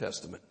the Old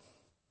Testament?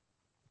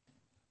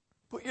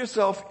 Put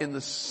yourself in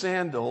the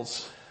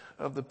sandals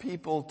of the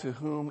people to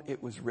whom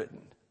it was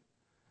written.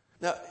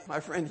 Now,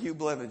 my friend Hugh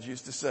Blevins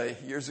used to say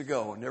years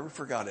ago, never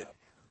forgot it,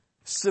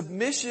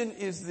 submission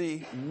is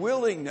the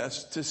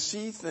willingness to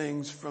see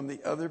things from the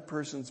other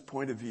person's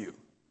point of view.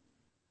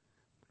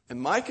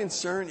 And my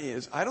concern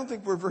is, I don't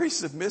think we're very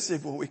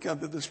submissive when we come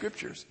to the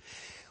Scriptures.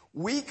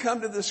 We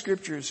come to the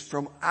Scriptures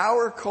from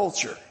our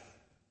culture,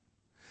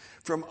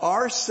 from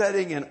our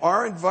setting and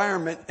our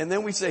environment, and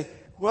then we say,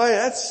 well,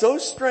 that's so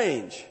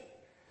strange.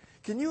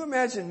 Can you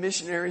imagine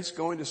missionaries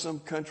going to some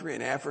country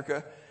in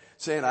Africa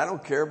saying, I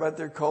don't care about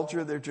their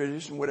culture, their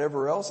tradition,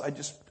 whatever else, I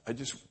just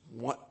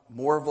want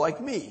more of like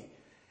me?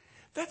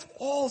 That's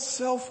all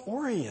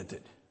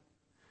self-oriented.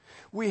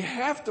 We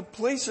have to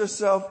place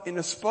ourselves in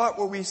a spot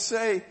where we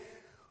say,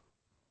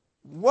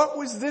 what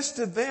was this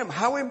to them?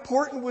 How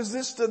important was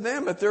this to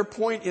them at their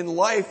point in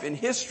life, in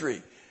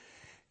history?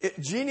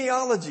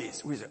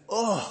 Genealogies. We say,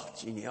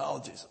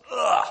 genealogies.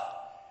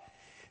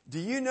 Do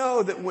you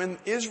know that when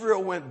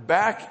Israel went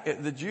back,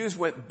 the Jews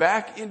went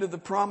back into the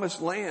promised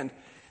land,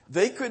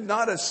 they could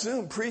not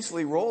assume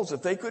priestly roles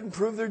if they couldn't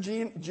prove their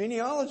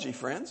genealogy,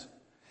 friends?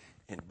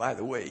 And by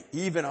the way,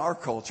 even our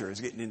culture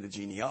is getting into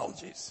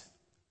genealogies.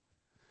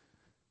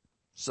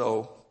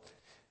 So,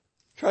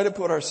 try to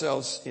put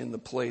ourselves in the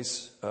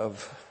place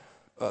of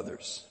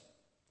others.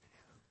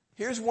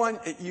 Here's one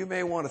you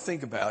may want to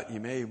think about. You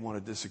may want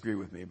to disagree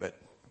with me, but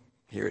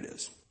here it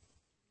is.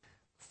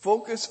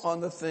 Focus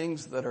on the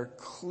things that are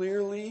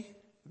clearly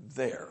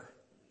there.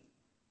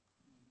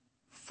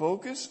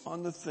 Focus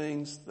on the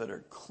things that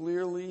are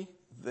clearly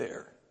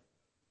there.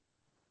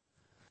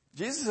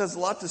 Jesus has a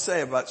lot to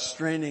say about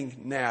straining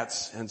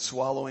gnats and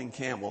swallowing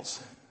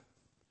camels.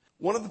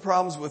 One of the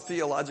problems with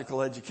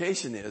theological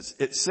education is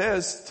it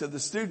says to the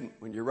student,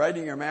 when you're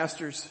writing your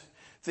master's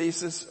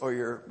thesis or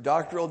your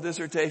doctoral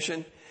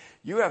dissertation,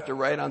 you have to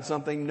write on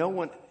something no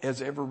one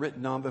has ever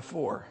written on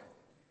before.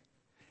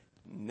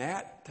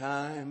 Gnat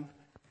time.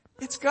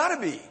 It's got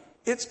to be.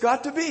 It's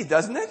got to be,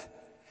 doesn't it?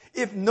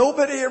 If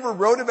nobody ever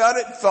wrote about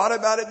it, thought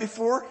about it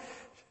before,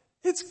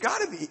 it's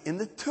got to be in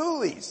the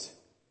Tulies.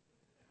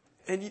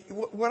 And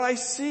what I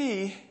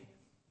see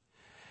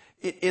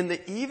in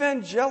the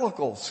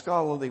evangelical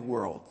scholarly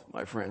world,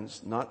 my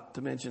friends, not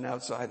to mention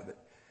outside of it,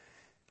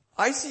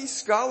 I see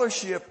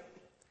scholarship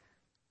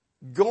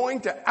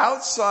going to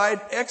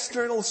outside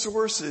external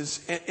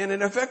sources, and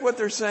in effect what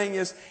they're saying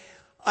is,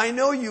 I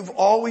know you've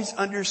always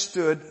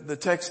understood the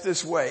text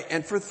this way,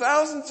 and for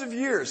thousands of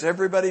years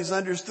everybody's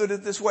understood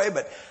it this way,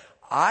 but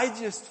I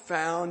just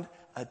found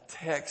a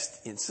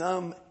text in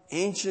some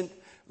ancient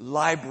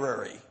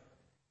library.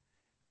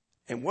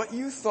 And what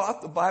you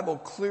thought the Bible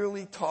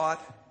clearly taught,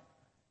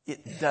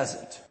 it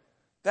doesn't.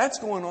 That's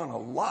going on a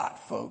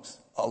lot, folks.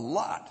 A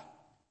lot.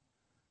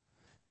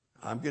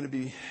 I'm going to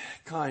be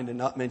kind and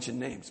not mention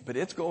names, but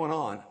it's going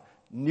on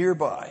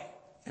nearby,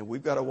 and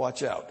we've got to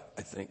watch out,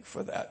 I think,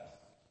 for that.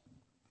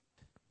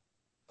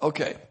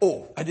 Okay.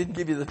 I didn't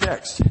give you the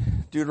text.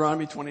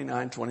 Deuteronomy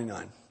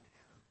 29:29.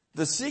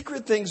 The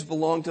secret things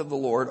belong to the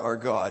Lord our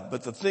God,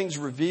 but the things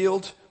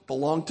revealed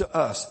belong to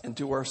us and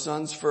to our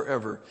sons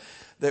forever,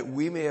 that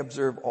we may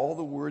observe all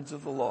the words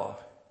of the law.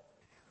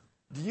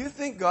 Do you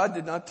think God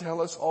did not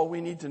tell us all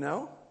we need to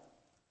know?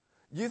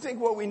 Do you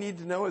think what we need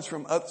to know is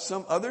from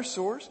some other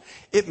source?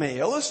 It may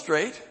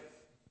illustrate,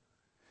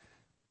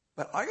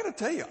 but I got to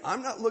tell you,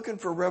 I'm not looking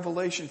for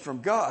revelation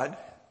from God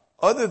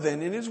other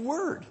than in His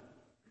Word.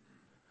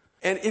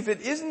 And if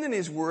it isn't in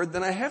His Word,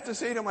 then I have to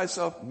say to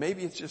myself,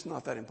 maybe it's just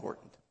not that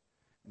important.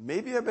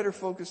 Maybe I better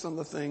focus on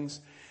the things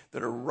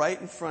that are right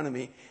in front of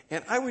me.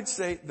 And I would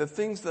say the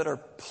things that are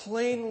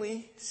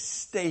plainly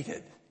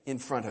stated in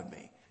front of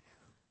me.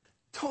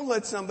 Don't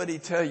let somebody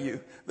tell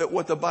you that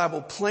what the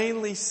Bible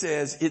plainly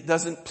says, it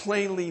doesn't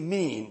plainly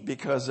mean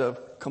because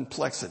of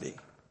complexity.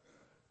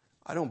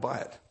 I don't buy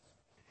it.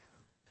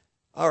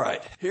 All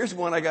right. Here's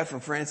one I got from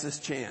Francis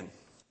Chan.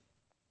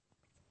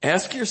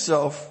 Ask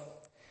yourself,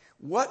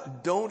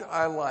 what don't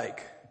I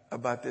like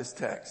about this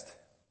text?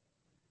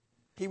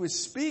 he was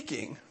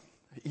speaking.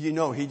 He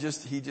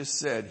just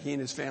said he and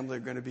his family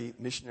are going to be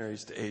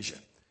missionaries to Asia.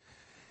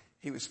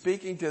 He was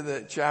speaking to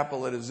the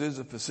chapel at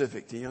Azusa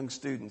Pacific to young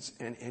students,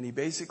 and he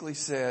basically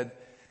said,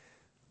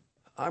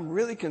 I'm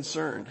really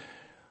concerned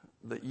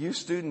that you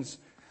students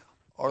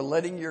are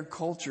letting your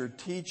culture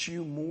teach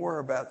you more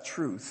about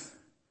truth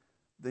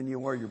than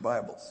you are your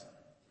Bibles.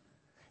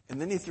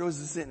 And then he throws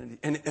this in,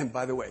 and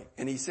by the way,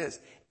 and he says,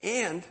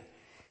 and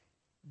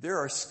there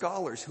are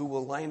scholars who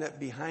will line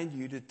up behind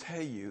you to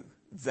tell you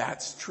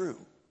that's true.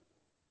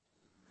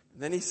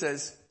 And then he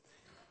says,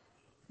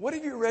 what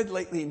have you read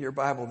lately in your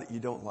Bible that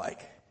you don't like?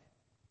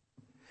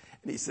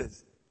 And he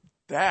says,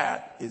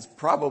 that is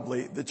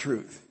probably the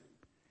truth.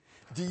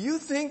 Do you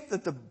think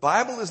that the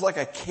Bible is like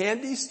a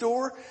candy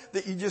store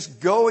that you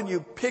just go and you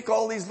pick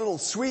all these little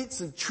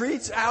sweets and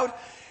treats out,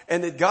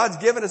 and that God's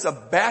given us a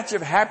batch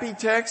of happy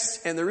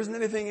texts and there isn't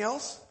anything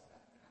else?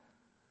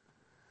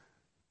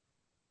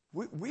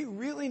 We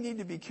really need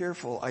to be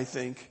careful, I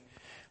think,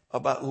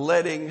 about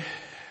letting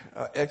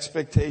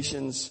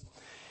expectations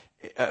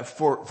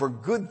for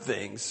good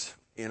things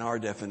in our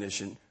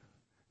definition,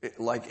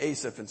 like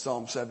Asaph in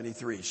Psalm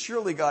 73.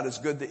 Surely God is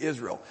good to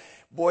Israel.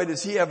 Boy,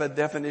 does he have a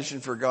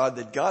definition for God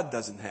that God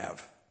doesn't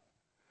have.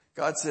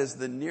 God says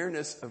the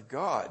nearness of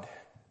God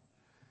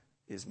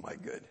is my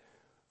good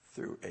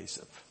through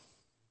Asaph.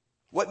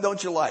 What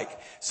don't you like?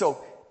 So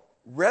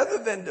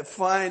rather than to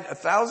find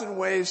 1,000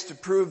 ways to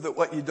prove that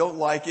what you don't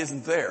like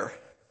isn't there,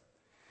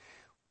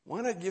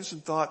 why not give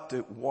some thought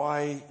to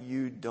why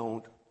you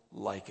don't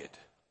like it?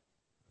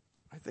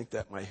 I think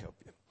that might help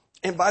you.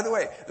 And by the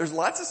way, there's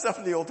lots of stuff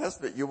in the Old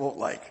Testament you won't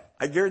like.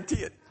 I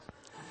guarantee it.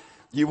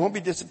 You won't be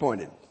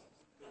disappointed.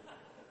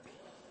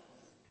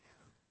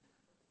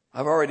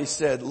 I've already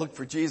said, look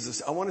for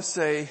Jesus. I want to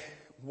say,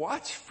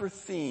 watch for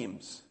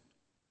themes.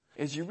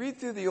 As you read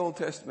through the Old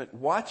Testament,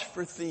 watch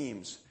for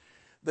themes.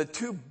 The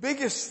two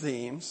biggest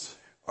themes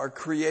are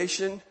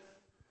creation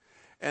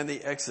and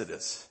the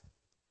Exodus.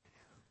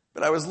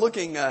 But I was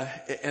looking,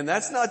 and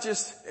that's not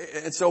just,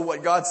 and so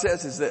what God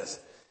says is this.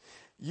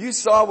 You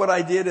saw what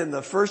I did in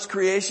the first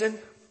creation.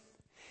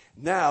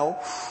 Now,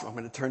 I'm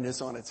going to turn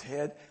this on its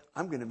head.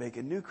 I'm going to make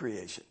a new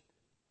creation.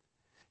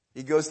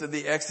 He goes to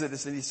the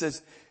Exodus and he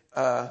says,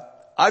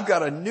 I've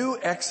got a new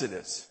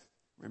Exodus.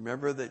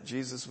 Remember that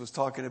Jesus was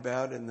talking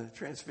about in the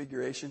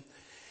Transfiguration?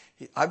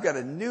 I've got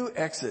a new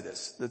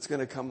Exodus that's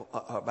going to come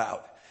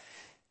about.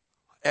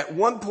 At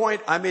one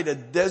point, I made a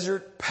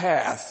desert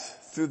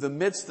path through the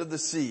midst of the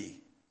sea.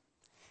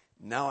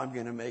 Now I'm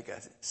going to make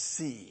a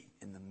sea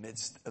in the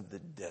midst of the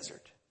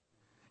desert.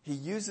 He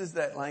uses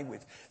that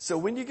language. So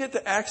when you get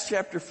to Acts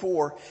chapter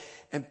 4,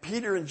 and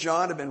Peter and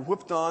John have been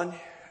whipped on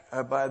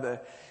by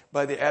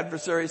the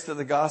adversaries to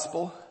the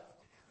gospel,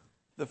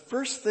 the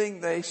first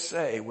thing they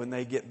say when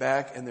they get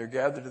back and they're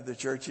gathered to the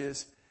church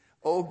is,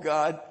 "Oh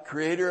God,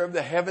 creator of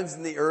the heavens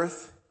and the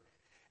earth."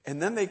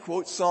 And then they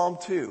quote Psalm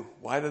 2,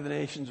 "Why do the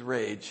nations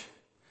rage?"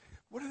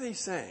 What are they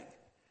saying?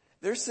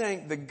 They're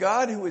saying the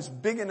God who is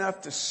big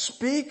enough to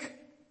speak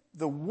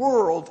the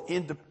world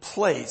into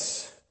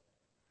place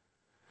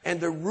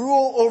and to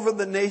rule over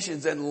the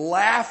nations and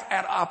laugh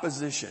at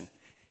opposition.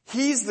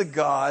 He's the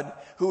God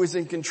who is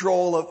in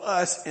control of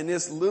us and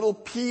this little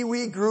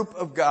pee-wee group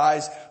of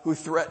guys who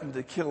threaten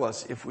to kill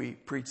us if we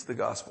preach the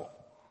gospel.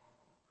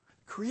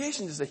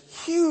 Creation is a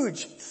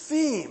huge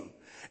theme.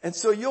 And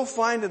so you'll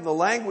find in the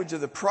language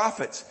of the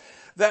prophets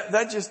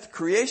that just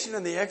creation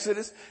and the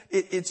Exodus,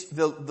 it's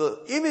the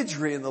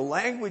imagery and the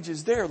language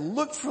is there.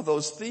 Look for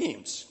those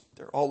themes.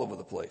 They're all over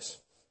the place.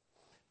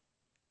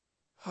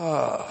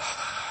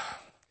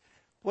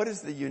 What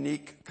is the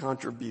unique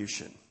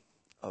contribution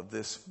of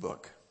this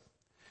book?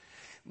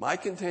 My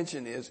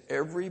contention is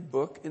every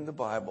book in the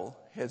Bible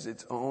has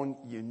its own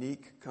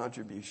unique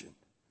contribution.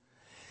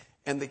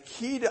 And the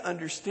key to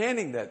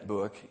understanding that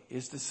book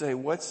is to say,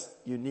 what's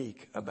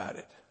unique about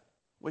it?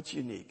 What's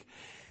unique?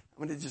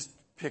 I'm going to just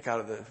pick out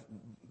of the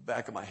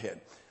back of my head.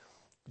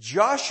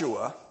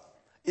 Joshua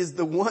is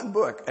the one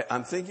book,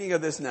 I'm thinking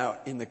of this now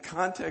in the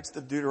context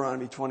of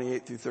Deuteronomy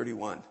 28 through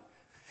 31.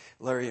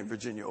 Larry and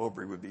Virginia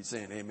Aubrey would be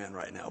saying amen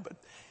right now, but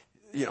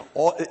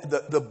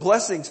the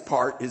blessings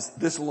part is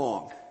this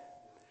long.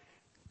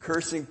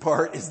 Cursing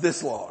part is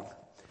this long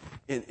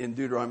in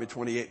Deuteronomy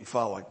 28 and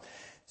following.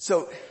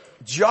 So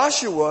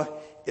Joshua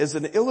is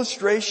an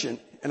illustration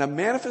and a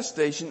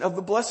manifestation of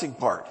the blessing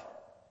part.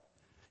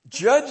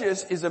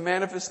 Judges is a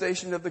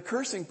manifestation of the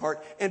cursing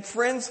part. And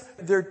friends,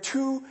 they're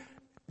two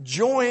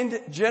joined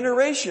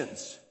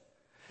generations.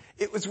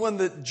 It was when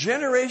the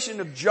generation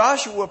of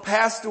Joshua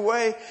passed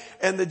away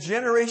and the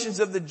generations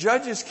of the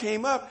judges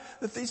came up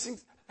that these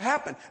things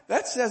happened.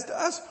 That says to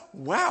us,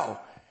 wow,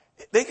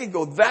 they can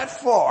go that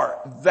far,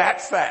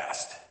 that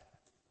fast,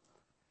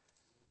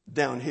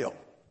 downhill,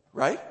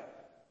 right?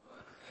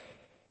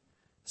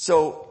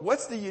 So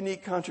what's the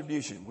unique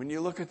contribution? When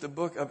you look at the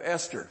book of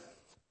Esther,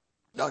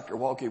 Dr.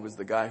 Walke was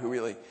the guy who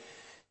really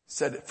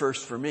said it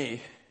first for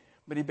me,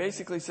 but he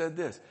basically said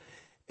this.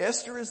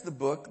 Esther is the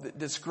book that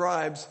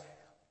describes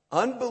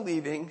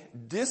unbelieving,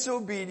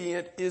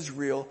 disobedient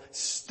Israel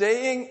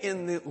staying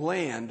in the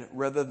land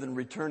rather than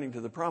returning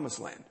to the promised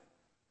land.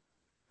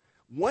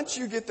 Once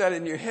you get that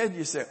in your head,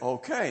 you say,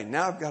 okay,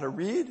 now I've got to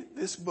read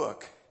this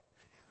book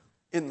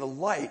in the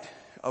light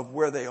of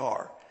where they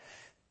are.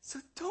 So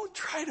don't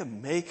try to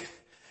make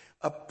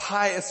a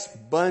pious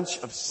bunch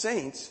of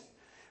saints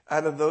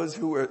out of those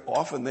who are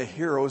often the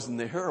heroes and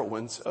the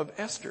heroines of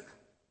Esther.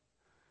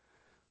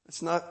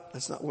 That's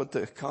not what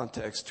the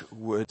context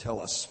would tell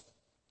us.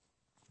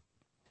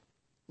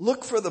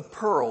 Look for the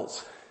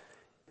pearls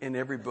in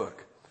every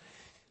book.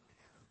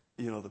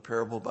 You know the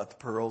parable about the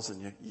pearls,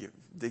 and you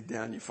dig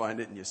down, you find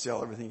it, and you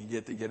sell everything you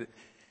get to get it.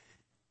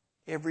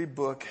 Every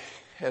book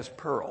has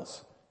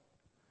pearls.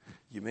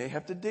 You may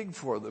have to dig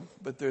for them,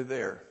 but they're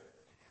there.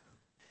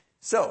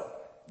 So,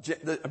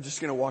 I'm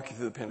just going to walk you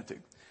through the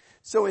Pentateuch.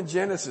 So in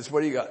Genesis,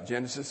 what do you got?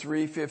 Genesis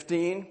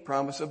 3:15,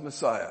 promise of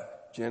Messiah.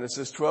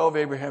 Genesis 12,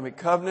 Abrahamic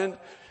covenant.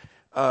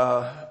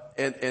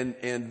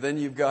 And then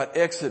you've got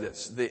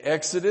Exodus. The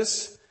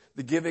Exodus,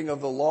 the giving of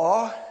the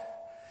law.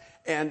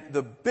 And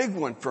the big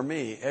one for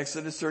me,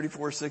 Exodus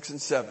 34, 6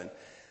 and 7.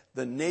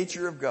 The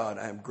nature of God.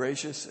 I am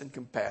gracious and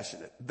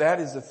compassionate. That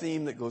is the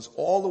theme that goes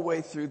all the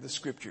way through the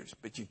scriptures.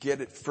 But you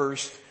get it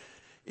first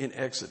in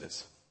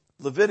Exodus.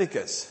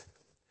 Leviticus.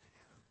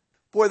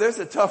 Boy, there's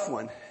a tough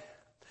one.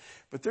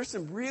 But there's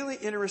some really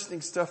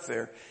interesting stuff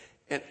there.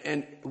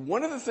 And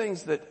one of the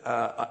things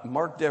that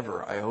Mark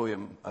Dever, I owe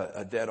him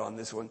a debt on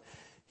this one,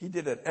 he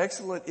did an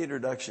excellent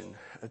introduction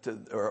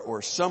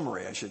or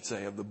summary, I should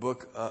say, of the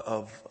book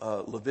of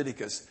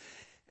Leviticus.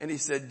 And he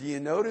said, do you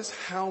notice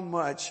how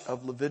much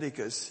of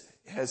Leviticus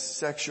has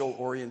sexual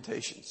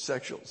orientation,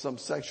 some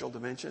sexual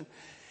dimension?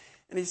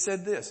 And he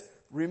said this,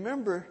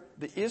 remember,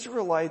 the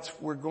Israelites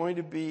were going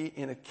to be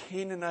in a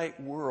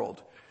Canaanite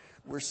world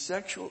where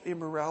sexual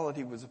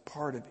immorality was a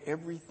part of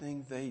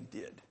everything they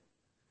did.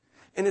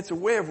 And it's a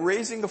way of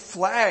raising a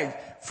flag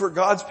for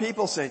God's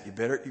people, saying, you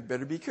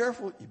better be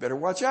careful, you better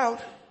watch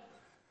out.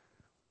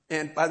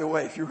 And by the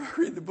way, if you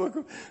read the book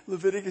of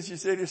Leviticus, you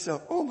say to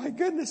yourself, oh my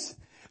goodness,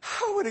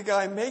 how would a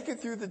guy make it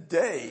through the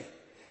day?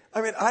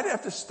 I mean, I'd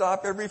have to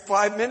stop every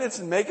 5 minutes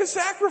and make a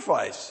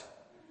sacrifice.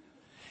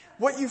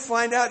 What you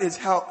find out is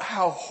how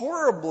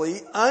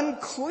horribly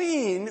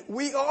unclean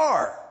we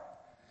are.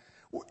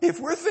 If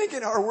we're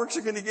thinking our works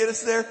are going to get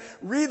us there,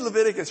 read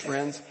Leviticus,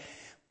 friends.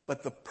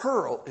 But the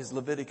pearl is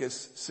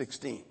Leviticus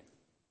 16,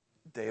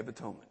 Day of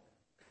Atonement.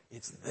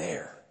 It's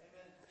there.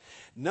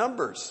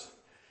 Numbers.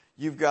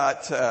 You've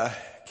got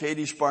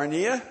Kadesh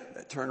Barnea,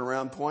 that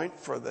turnaround point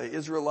for the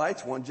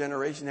Israelites. One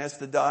generation has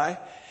to die.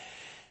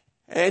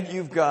 And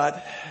you've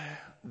got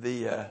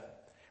the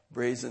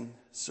brazen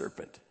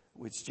serpent,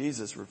 which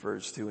Jesus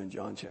refers to in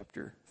John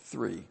chapter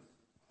 3.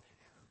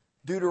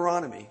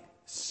 Deuteronomy,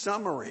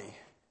 summary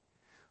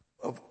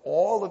of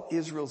all of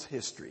Israel's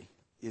history,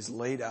 is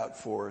laid out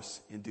for us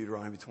in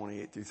Deuteronomy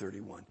 28 through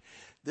 31.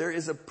 There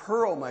is a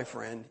pearl, my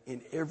friend,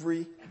 in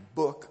every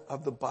book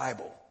of the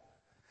Bible.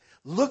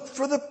 Look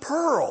for the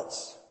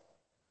pearls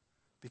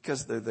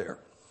because they're there.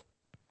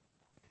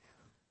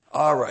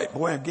 All right.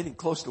 Boy, I'm getting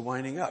close to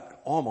winding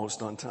up.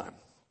 Almost on time.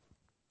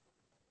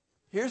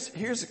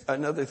 Here's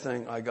another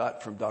thing I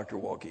got from Dr.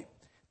 Walke.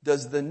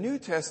 Does the New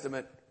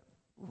Testament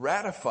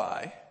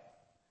ratify,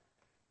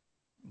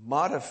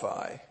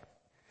 modify,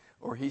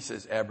 or he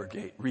says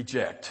abrogate,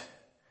 reject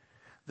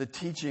the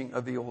teaching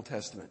of the Old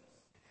Testament?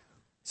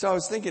 So I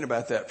was thinking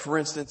about that. For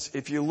instance,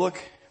 if you look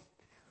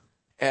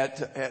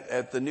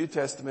at the New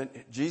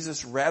Testament,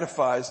 Jesus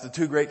ratifies the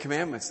two great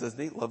commandments, doesn't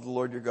he? Love the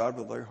Lord your God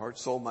with all your heart,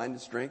 soul, mind,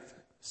 and strength.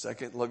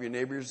 Second, love your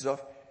neighbor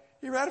yourself.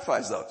 He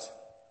ratifies those.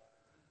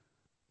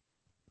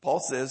 Paul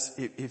says,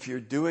 if you're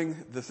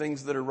doing the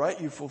things that are right,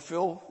 you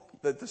fulfill,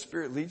 that the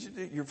Spirit leads you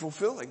to, you're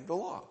fulfilling the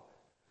law.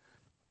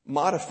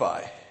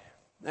 Modify.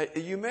 Now,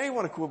 you may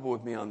want to quibble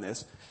with me on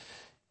this,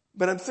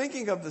 but I'm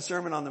thinking of the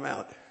Sermon on the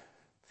Mount.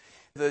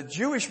 The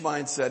Jewish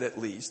mindset, at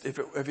least,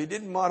 if he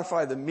didn't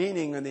modify the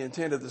meaning and the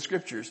intent of the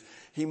scriptures,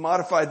 he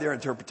modified their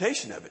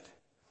interpretation of it.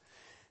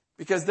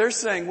 Because they're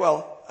saying,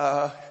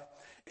 well,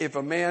 if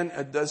a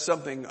man does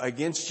something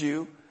against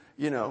you,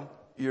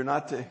 you're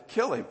not to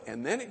kill him.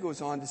 And then it goes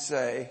on to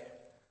say,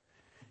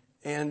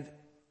 and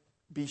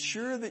be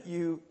sure that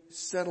you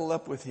settle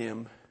up with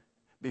him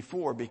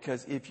before,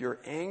 because if you're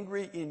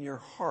angry in your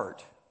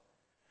heart,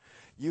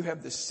 you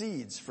have the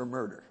seeds for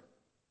murder.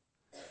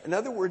 In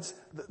other words,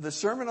 the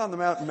Sermon on the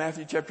Mount in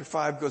Matthew chapter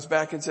 5 goes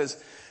back and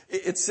says,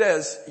 it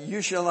says,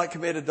 you shall not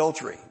commit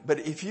adultery. But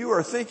if you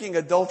are thinking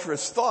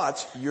adulterous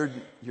thoughts, you're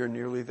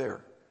nearly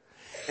there.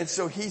 And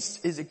so he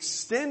is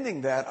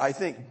extending that, I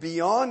think,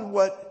 beyond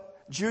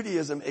what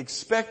Judaism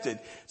expected.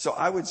 So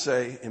I would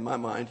say, in my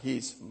mind,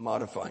 he's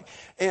modifying.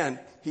 And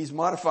he's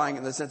modifying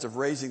in the sense of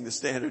raising the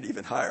standard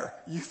even higher.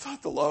 You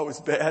thought the law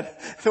was bad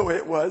the way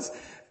it was?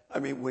 I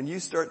mean, when you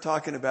start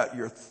talking about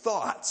your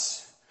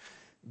thoughts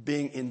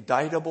being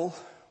indictable,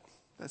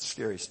 that's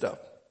scary stuff.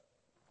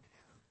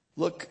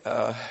 Look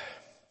for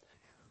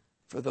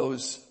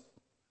those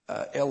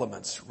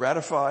elements.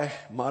 Ratify,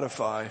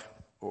 modify,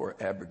 or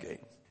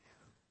abrogate.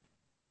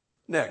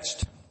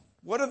 Next,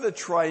 what are the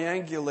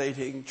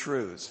triangulating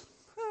truths?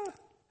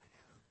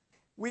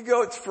 We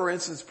go, for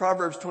instance,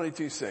 Proverbs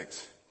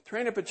 22:6.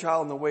 Train up a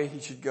child in the way he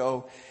should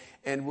go,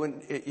 and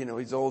when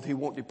he's old, he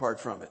won't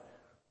depart from it.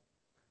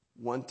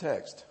 One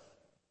text.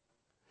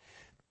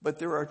 But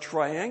there are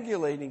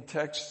triangulating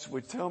texts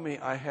which tell me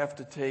I have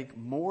to take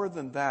more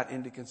than that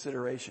into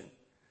consideration.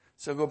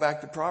 So go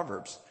back to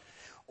Proverbs.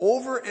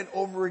 Over and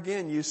over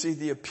again, you see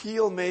the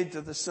appeal made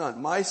to the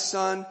son. My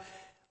son,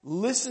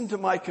 listen to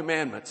my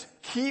commandments.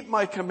 Keep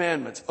my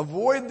commandments.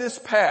 Avoid this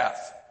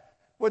path.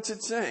 What's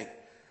it saying?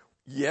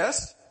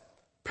 Yes,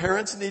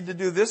 parents need to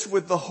do this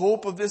with the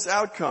hope of this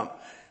outcome.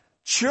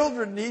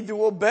 Children need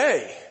to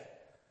obey.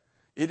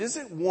 It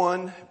isn't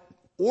one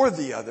or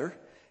the other.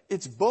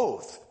 It's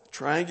both.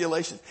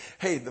 Triangulation.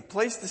 Hey, the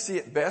place to see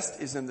it best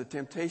is in the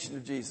temptation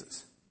of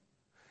Jesus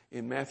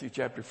in Matthew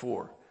chapter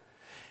 4.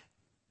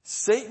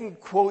 Satan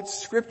quotes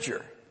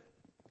scripture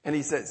and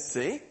he says,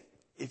 see,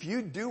 if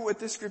you do what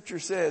this scripture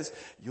says,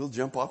 you'll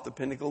jump off the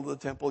pinnacle of the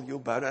temple, you'll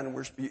bow down and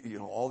worship,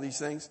 all these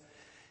things.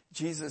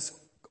 Jesus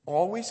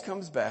always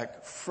comes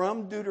back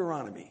from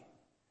Deuteronomy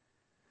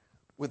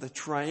with a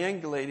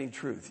triangulating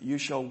truth. You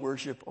shall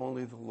worship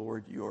only the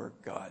Lord your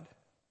God.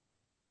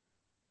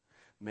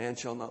 Man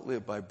shall not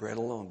live by bread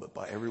alone, but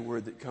by every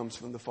word that comes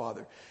from the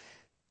Father.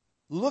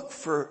 Look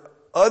for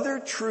other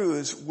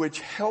truths which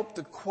help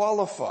to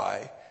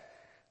qualify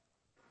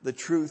the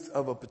truth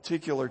of a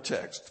particular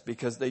text,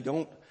 because they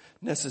don't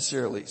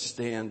necessarily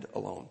stand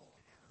alone.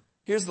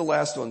 Here's the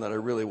last one that I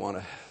really want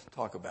to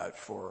talk about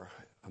for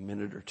a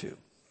minute or two.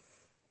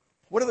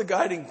 What are the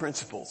guiding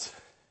principles?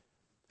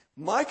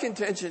 My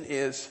contention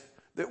is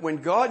that when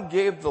God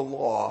gave the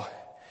law,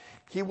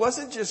 he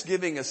wasn't just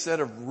giving a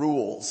set of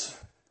rules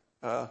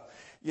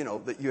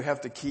that you have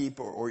to keep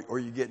or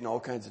you get in all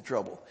kinds of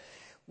trouble.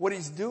 What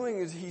he's doing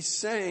is he's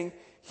saying,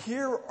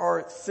 here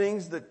are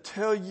things that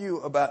tell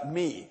you about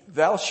me.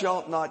 Thou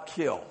shalt not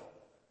kill.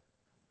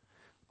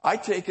 I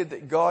take it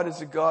that God is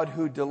a God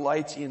who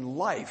delights in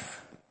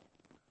life,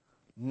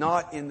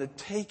 not in the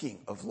taking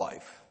of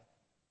life.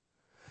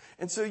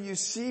 And so you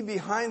see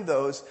behind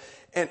those,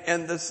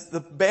 and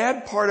the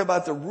bad part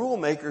about the rule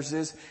makers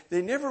is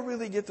they never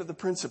really get to the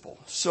principle.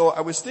 So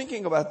I was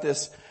thinking about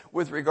this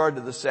with regard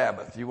to the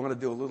Sabbath. You want to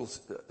do a little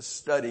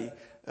study,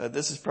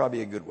 this is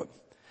probably a good one.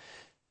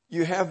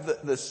 You have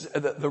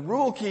the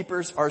rule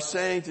keepers are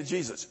saying to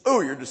Jesus,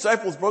 oh, your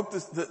disciples broke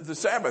the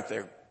Sabbath.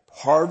 They're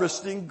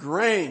harvesting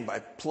grain by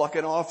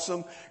plucking off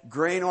some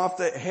grain off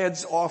the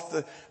heads off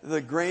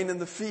the grain in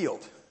the field.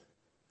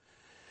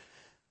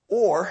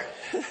 Or,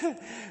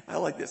 I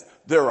like this,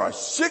 there are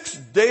 6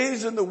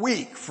 days in the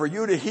week for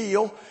you to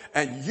heal,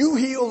 and you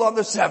healed on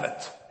the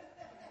 7th.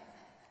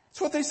 That's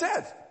what they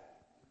said.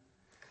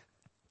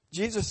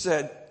 Jesus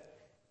said,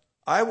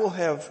 I will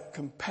have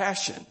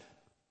compassion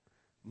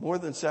more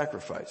than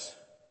sacrifice.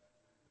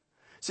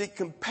 See,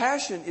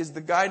 compassion is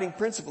the guiding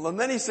principle. And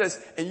then he says,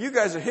 and you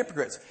guys are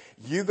hypocrites.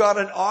 You got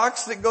an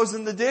ox that goes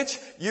in the ditch.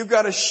 You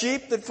got a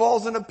sheep that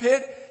falls in a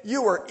pit.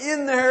 You are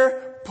in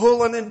there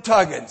pulling and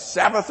tugging,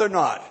 Sabbath or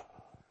not.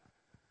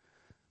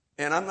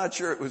 And I'm not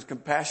sure it was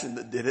compassion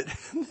that did it.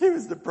 It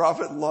was the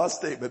prophet and law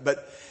statement.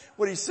 But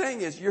what he's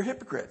saying is, you're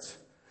hypocrites.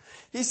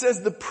 He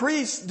says the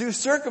priests do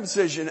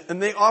circumcision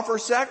and they offer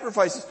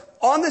sacrifices.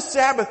 On the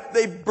Sabbath,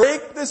 they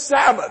break the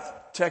Sabbath,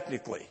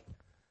 technically.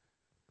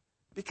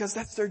 Because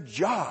that's their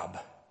job.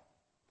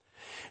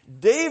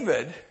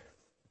 David,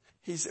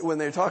 when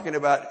they're talking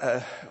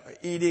about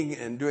eating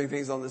and doing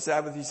things on the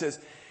Sabbath, he says,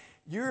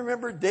 you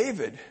remember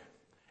David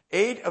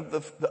ate of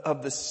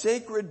the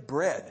sacred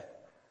bread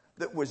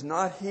that was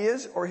not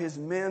his or his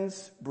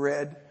men's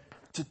bread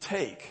to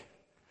take.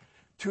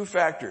 2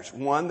 factors.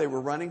 1, they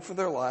were running for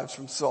their lives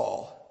from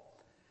Saul.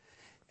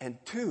 And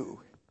 2,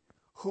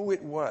 who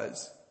it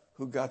was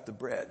who got the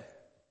bread.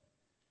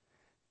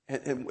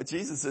 And what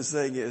Jesus is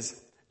saying is,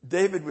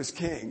 David was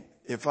king.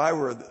 If I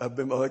were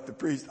Abimelech the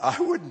priest, I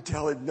wouldn't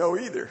tell him no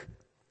either.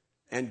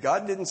 And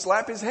God didn't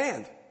slap his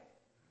hand.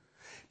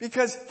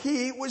 Because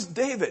he was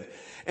David.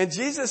 And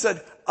Jesus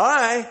said,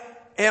 I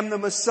am the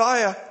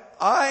Messiah.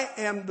 I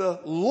am the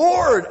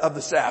Lord of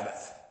the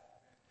Sabbath.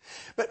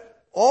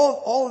 But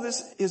all of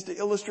this is to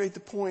illustrate the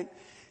point.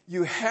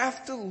 You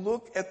have to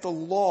look at the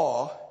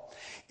law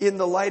in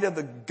the light of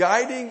the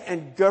guiding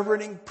and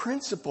governing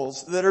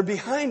principles that are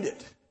behind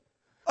it.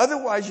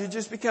 Otherwise, you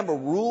just become a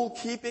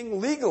rule-keeping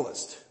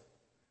legalist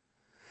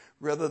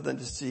rather than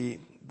to see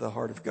the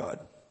heart of God.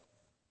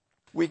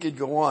 We could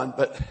go on,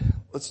 but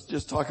let's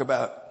just talk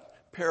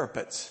about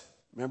parapets.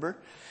 Remember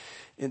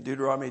in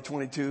Deuteronomy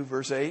 22,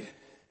 verse 8?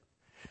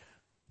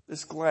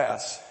 This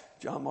glass,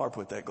 John Marr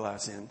put that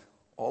glass in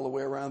all the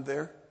way around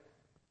there.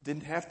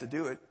 Didn't have to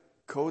do it.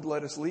 Code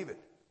let us leave it.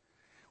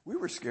 We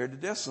were scared to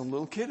death some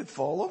little kid would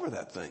fall over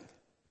that thing.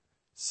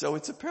 So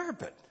it's a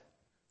parapet.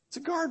 It's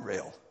a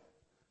guardrail.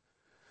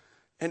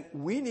 And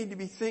we need to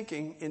be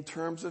thinking in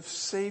terms of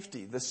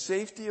safety, the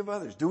safety of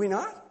others. Do we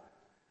not?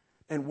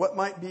 And what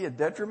might be a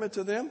detriment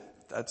to them?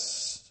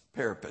 That's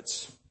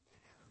parapets.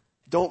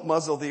 Don't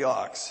muzzle the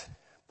ox.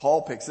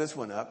 Paul picks this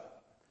one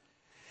up.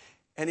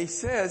 And he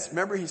says,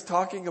 remember he's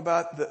talking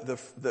about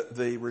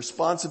the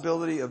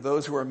responsibility of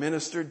those who are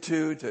ministered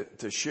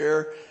to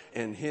share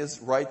in his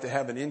right to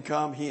have an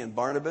income, he and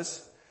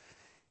Barnabas.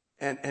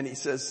 And he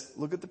says,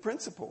 look at the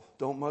principle.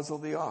 Don't muzzle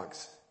the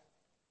ox.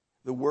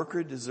 The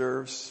worker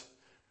deserves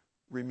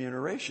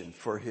remuneration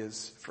for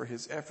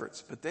his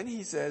efforts. But then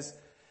he says,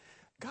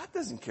 God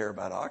doesn't care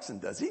about oxen,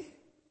 does he?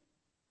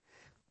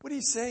 What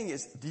he's saying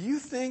is, do you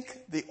think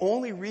the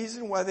only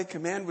reason why the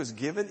command was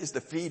given is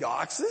to feed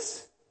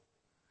oxes?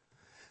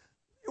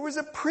 There was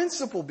a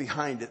principle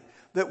behind it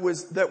that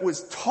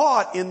was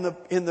taught in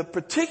the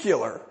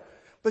particular,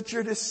 but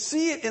you're to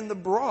see it in the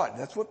broad.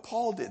 That's what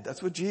Paul did.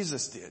 That's what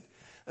Jesus did.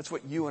 That's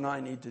what you and I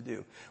need to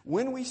do.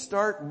 When we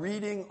start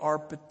reading our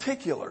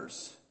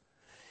particulars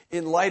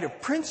in light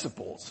of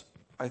principles,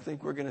 I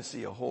think we're going to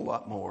see a whole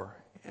lot more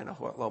and a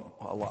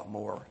lot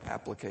more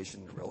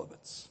application and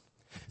relevance.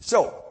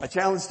 So, a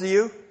challenge to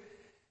you,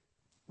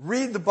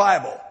 read the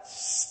Bible,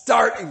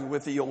 starting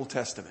with the Old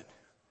Testament.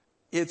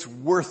 It's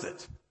worth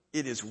it.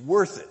 It is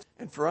worth it.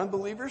 And for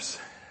unbelievers,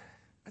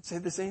 I'd say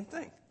the same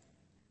thing.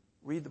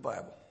 Read the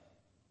Bible.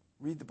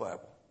 Read the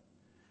Bible.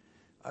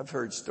 I've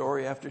heard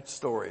story after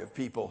story of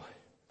people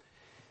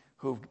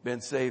who've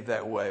been saved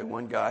that way.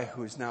 One guy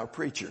who's now a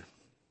preacher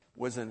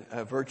was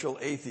a virtual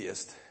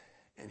atheist,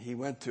 and he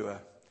went to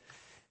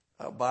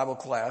a Bible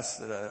class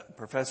that a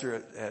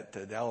professor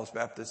at Dallas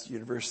Baptist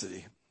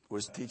University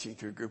was teaching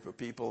to a group of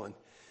people,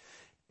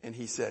 and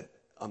he said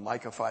on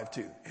Micah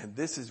 5:2, and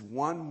this is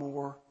one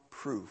more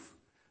proof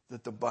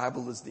that the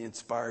Bible is the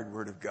inspired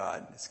word of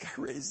God. This guy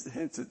raised his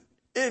hand and said,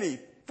 any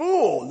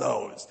fool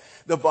knows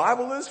the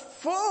Bible is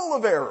full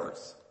of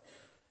errors.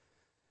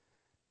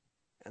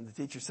 And the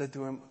teacher said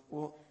to him,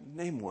 well,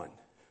 name one.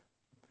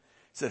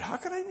 He said, how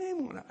can I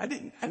name one?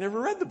 I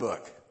never read the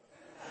book.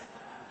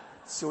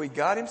 So he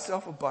got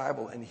himself a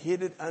Bible and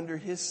hid it under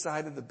his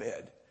side of the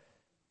bed.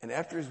 And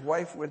after his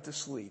wife went to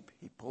sleep,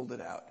 he pulled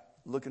it out,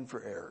 looking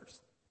for errors,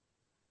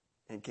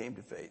 and came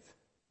to faith.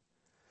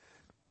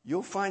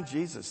 You'll find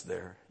Jesus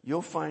there.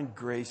 You'll find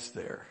grace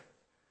there.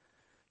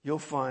 You'll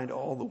find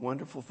all the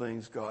wonderful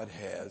things God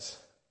has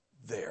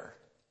there.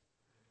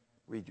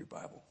 Read your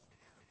Bible.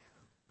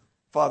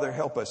 Father,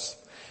 help us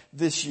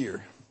this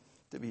year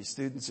to be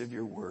students of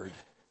your word.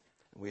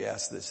 We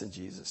ask this in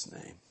Jesus'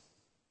 name.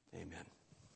 Amen.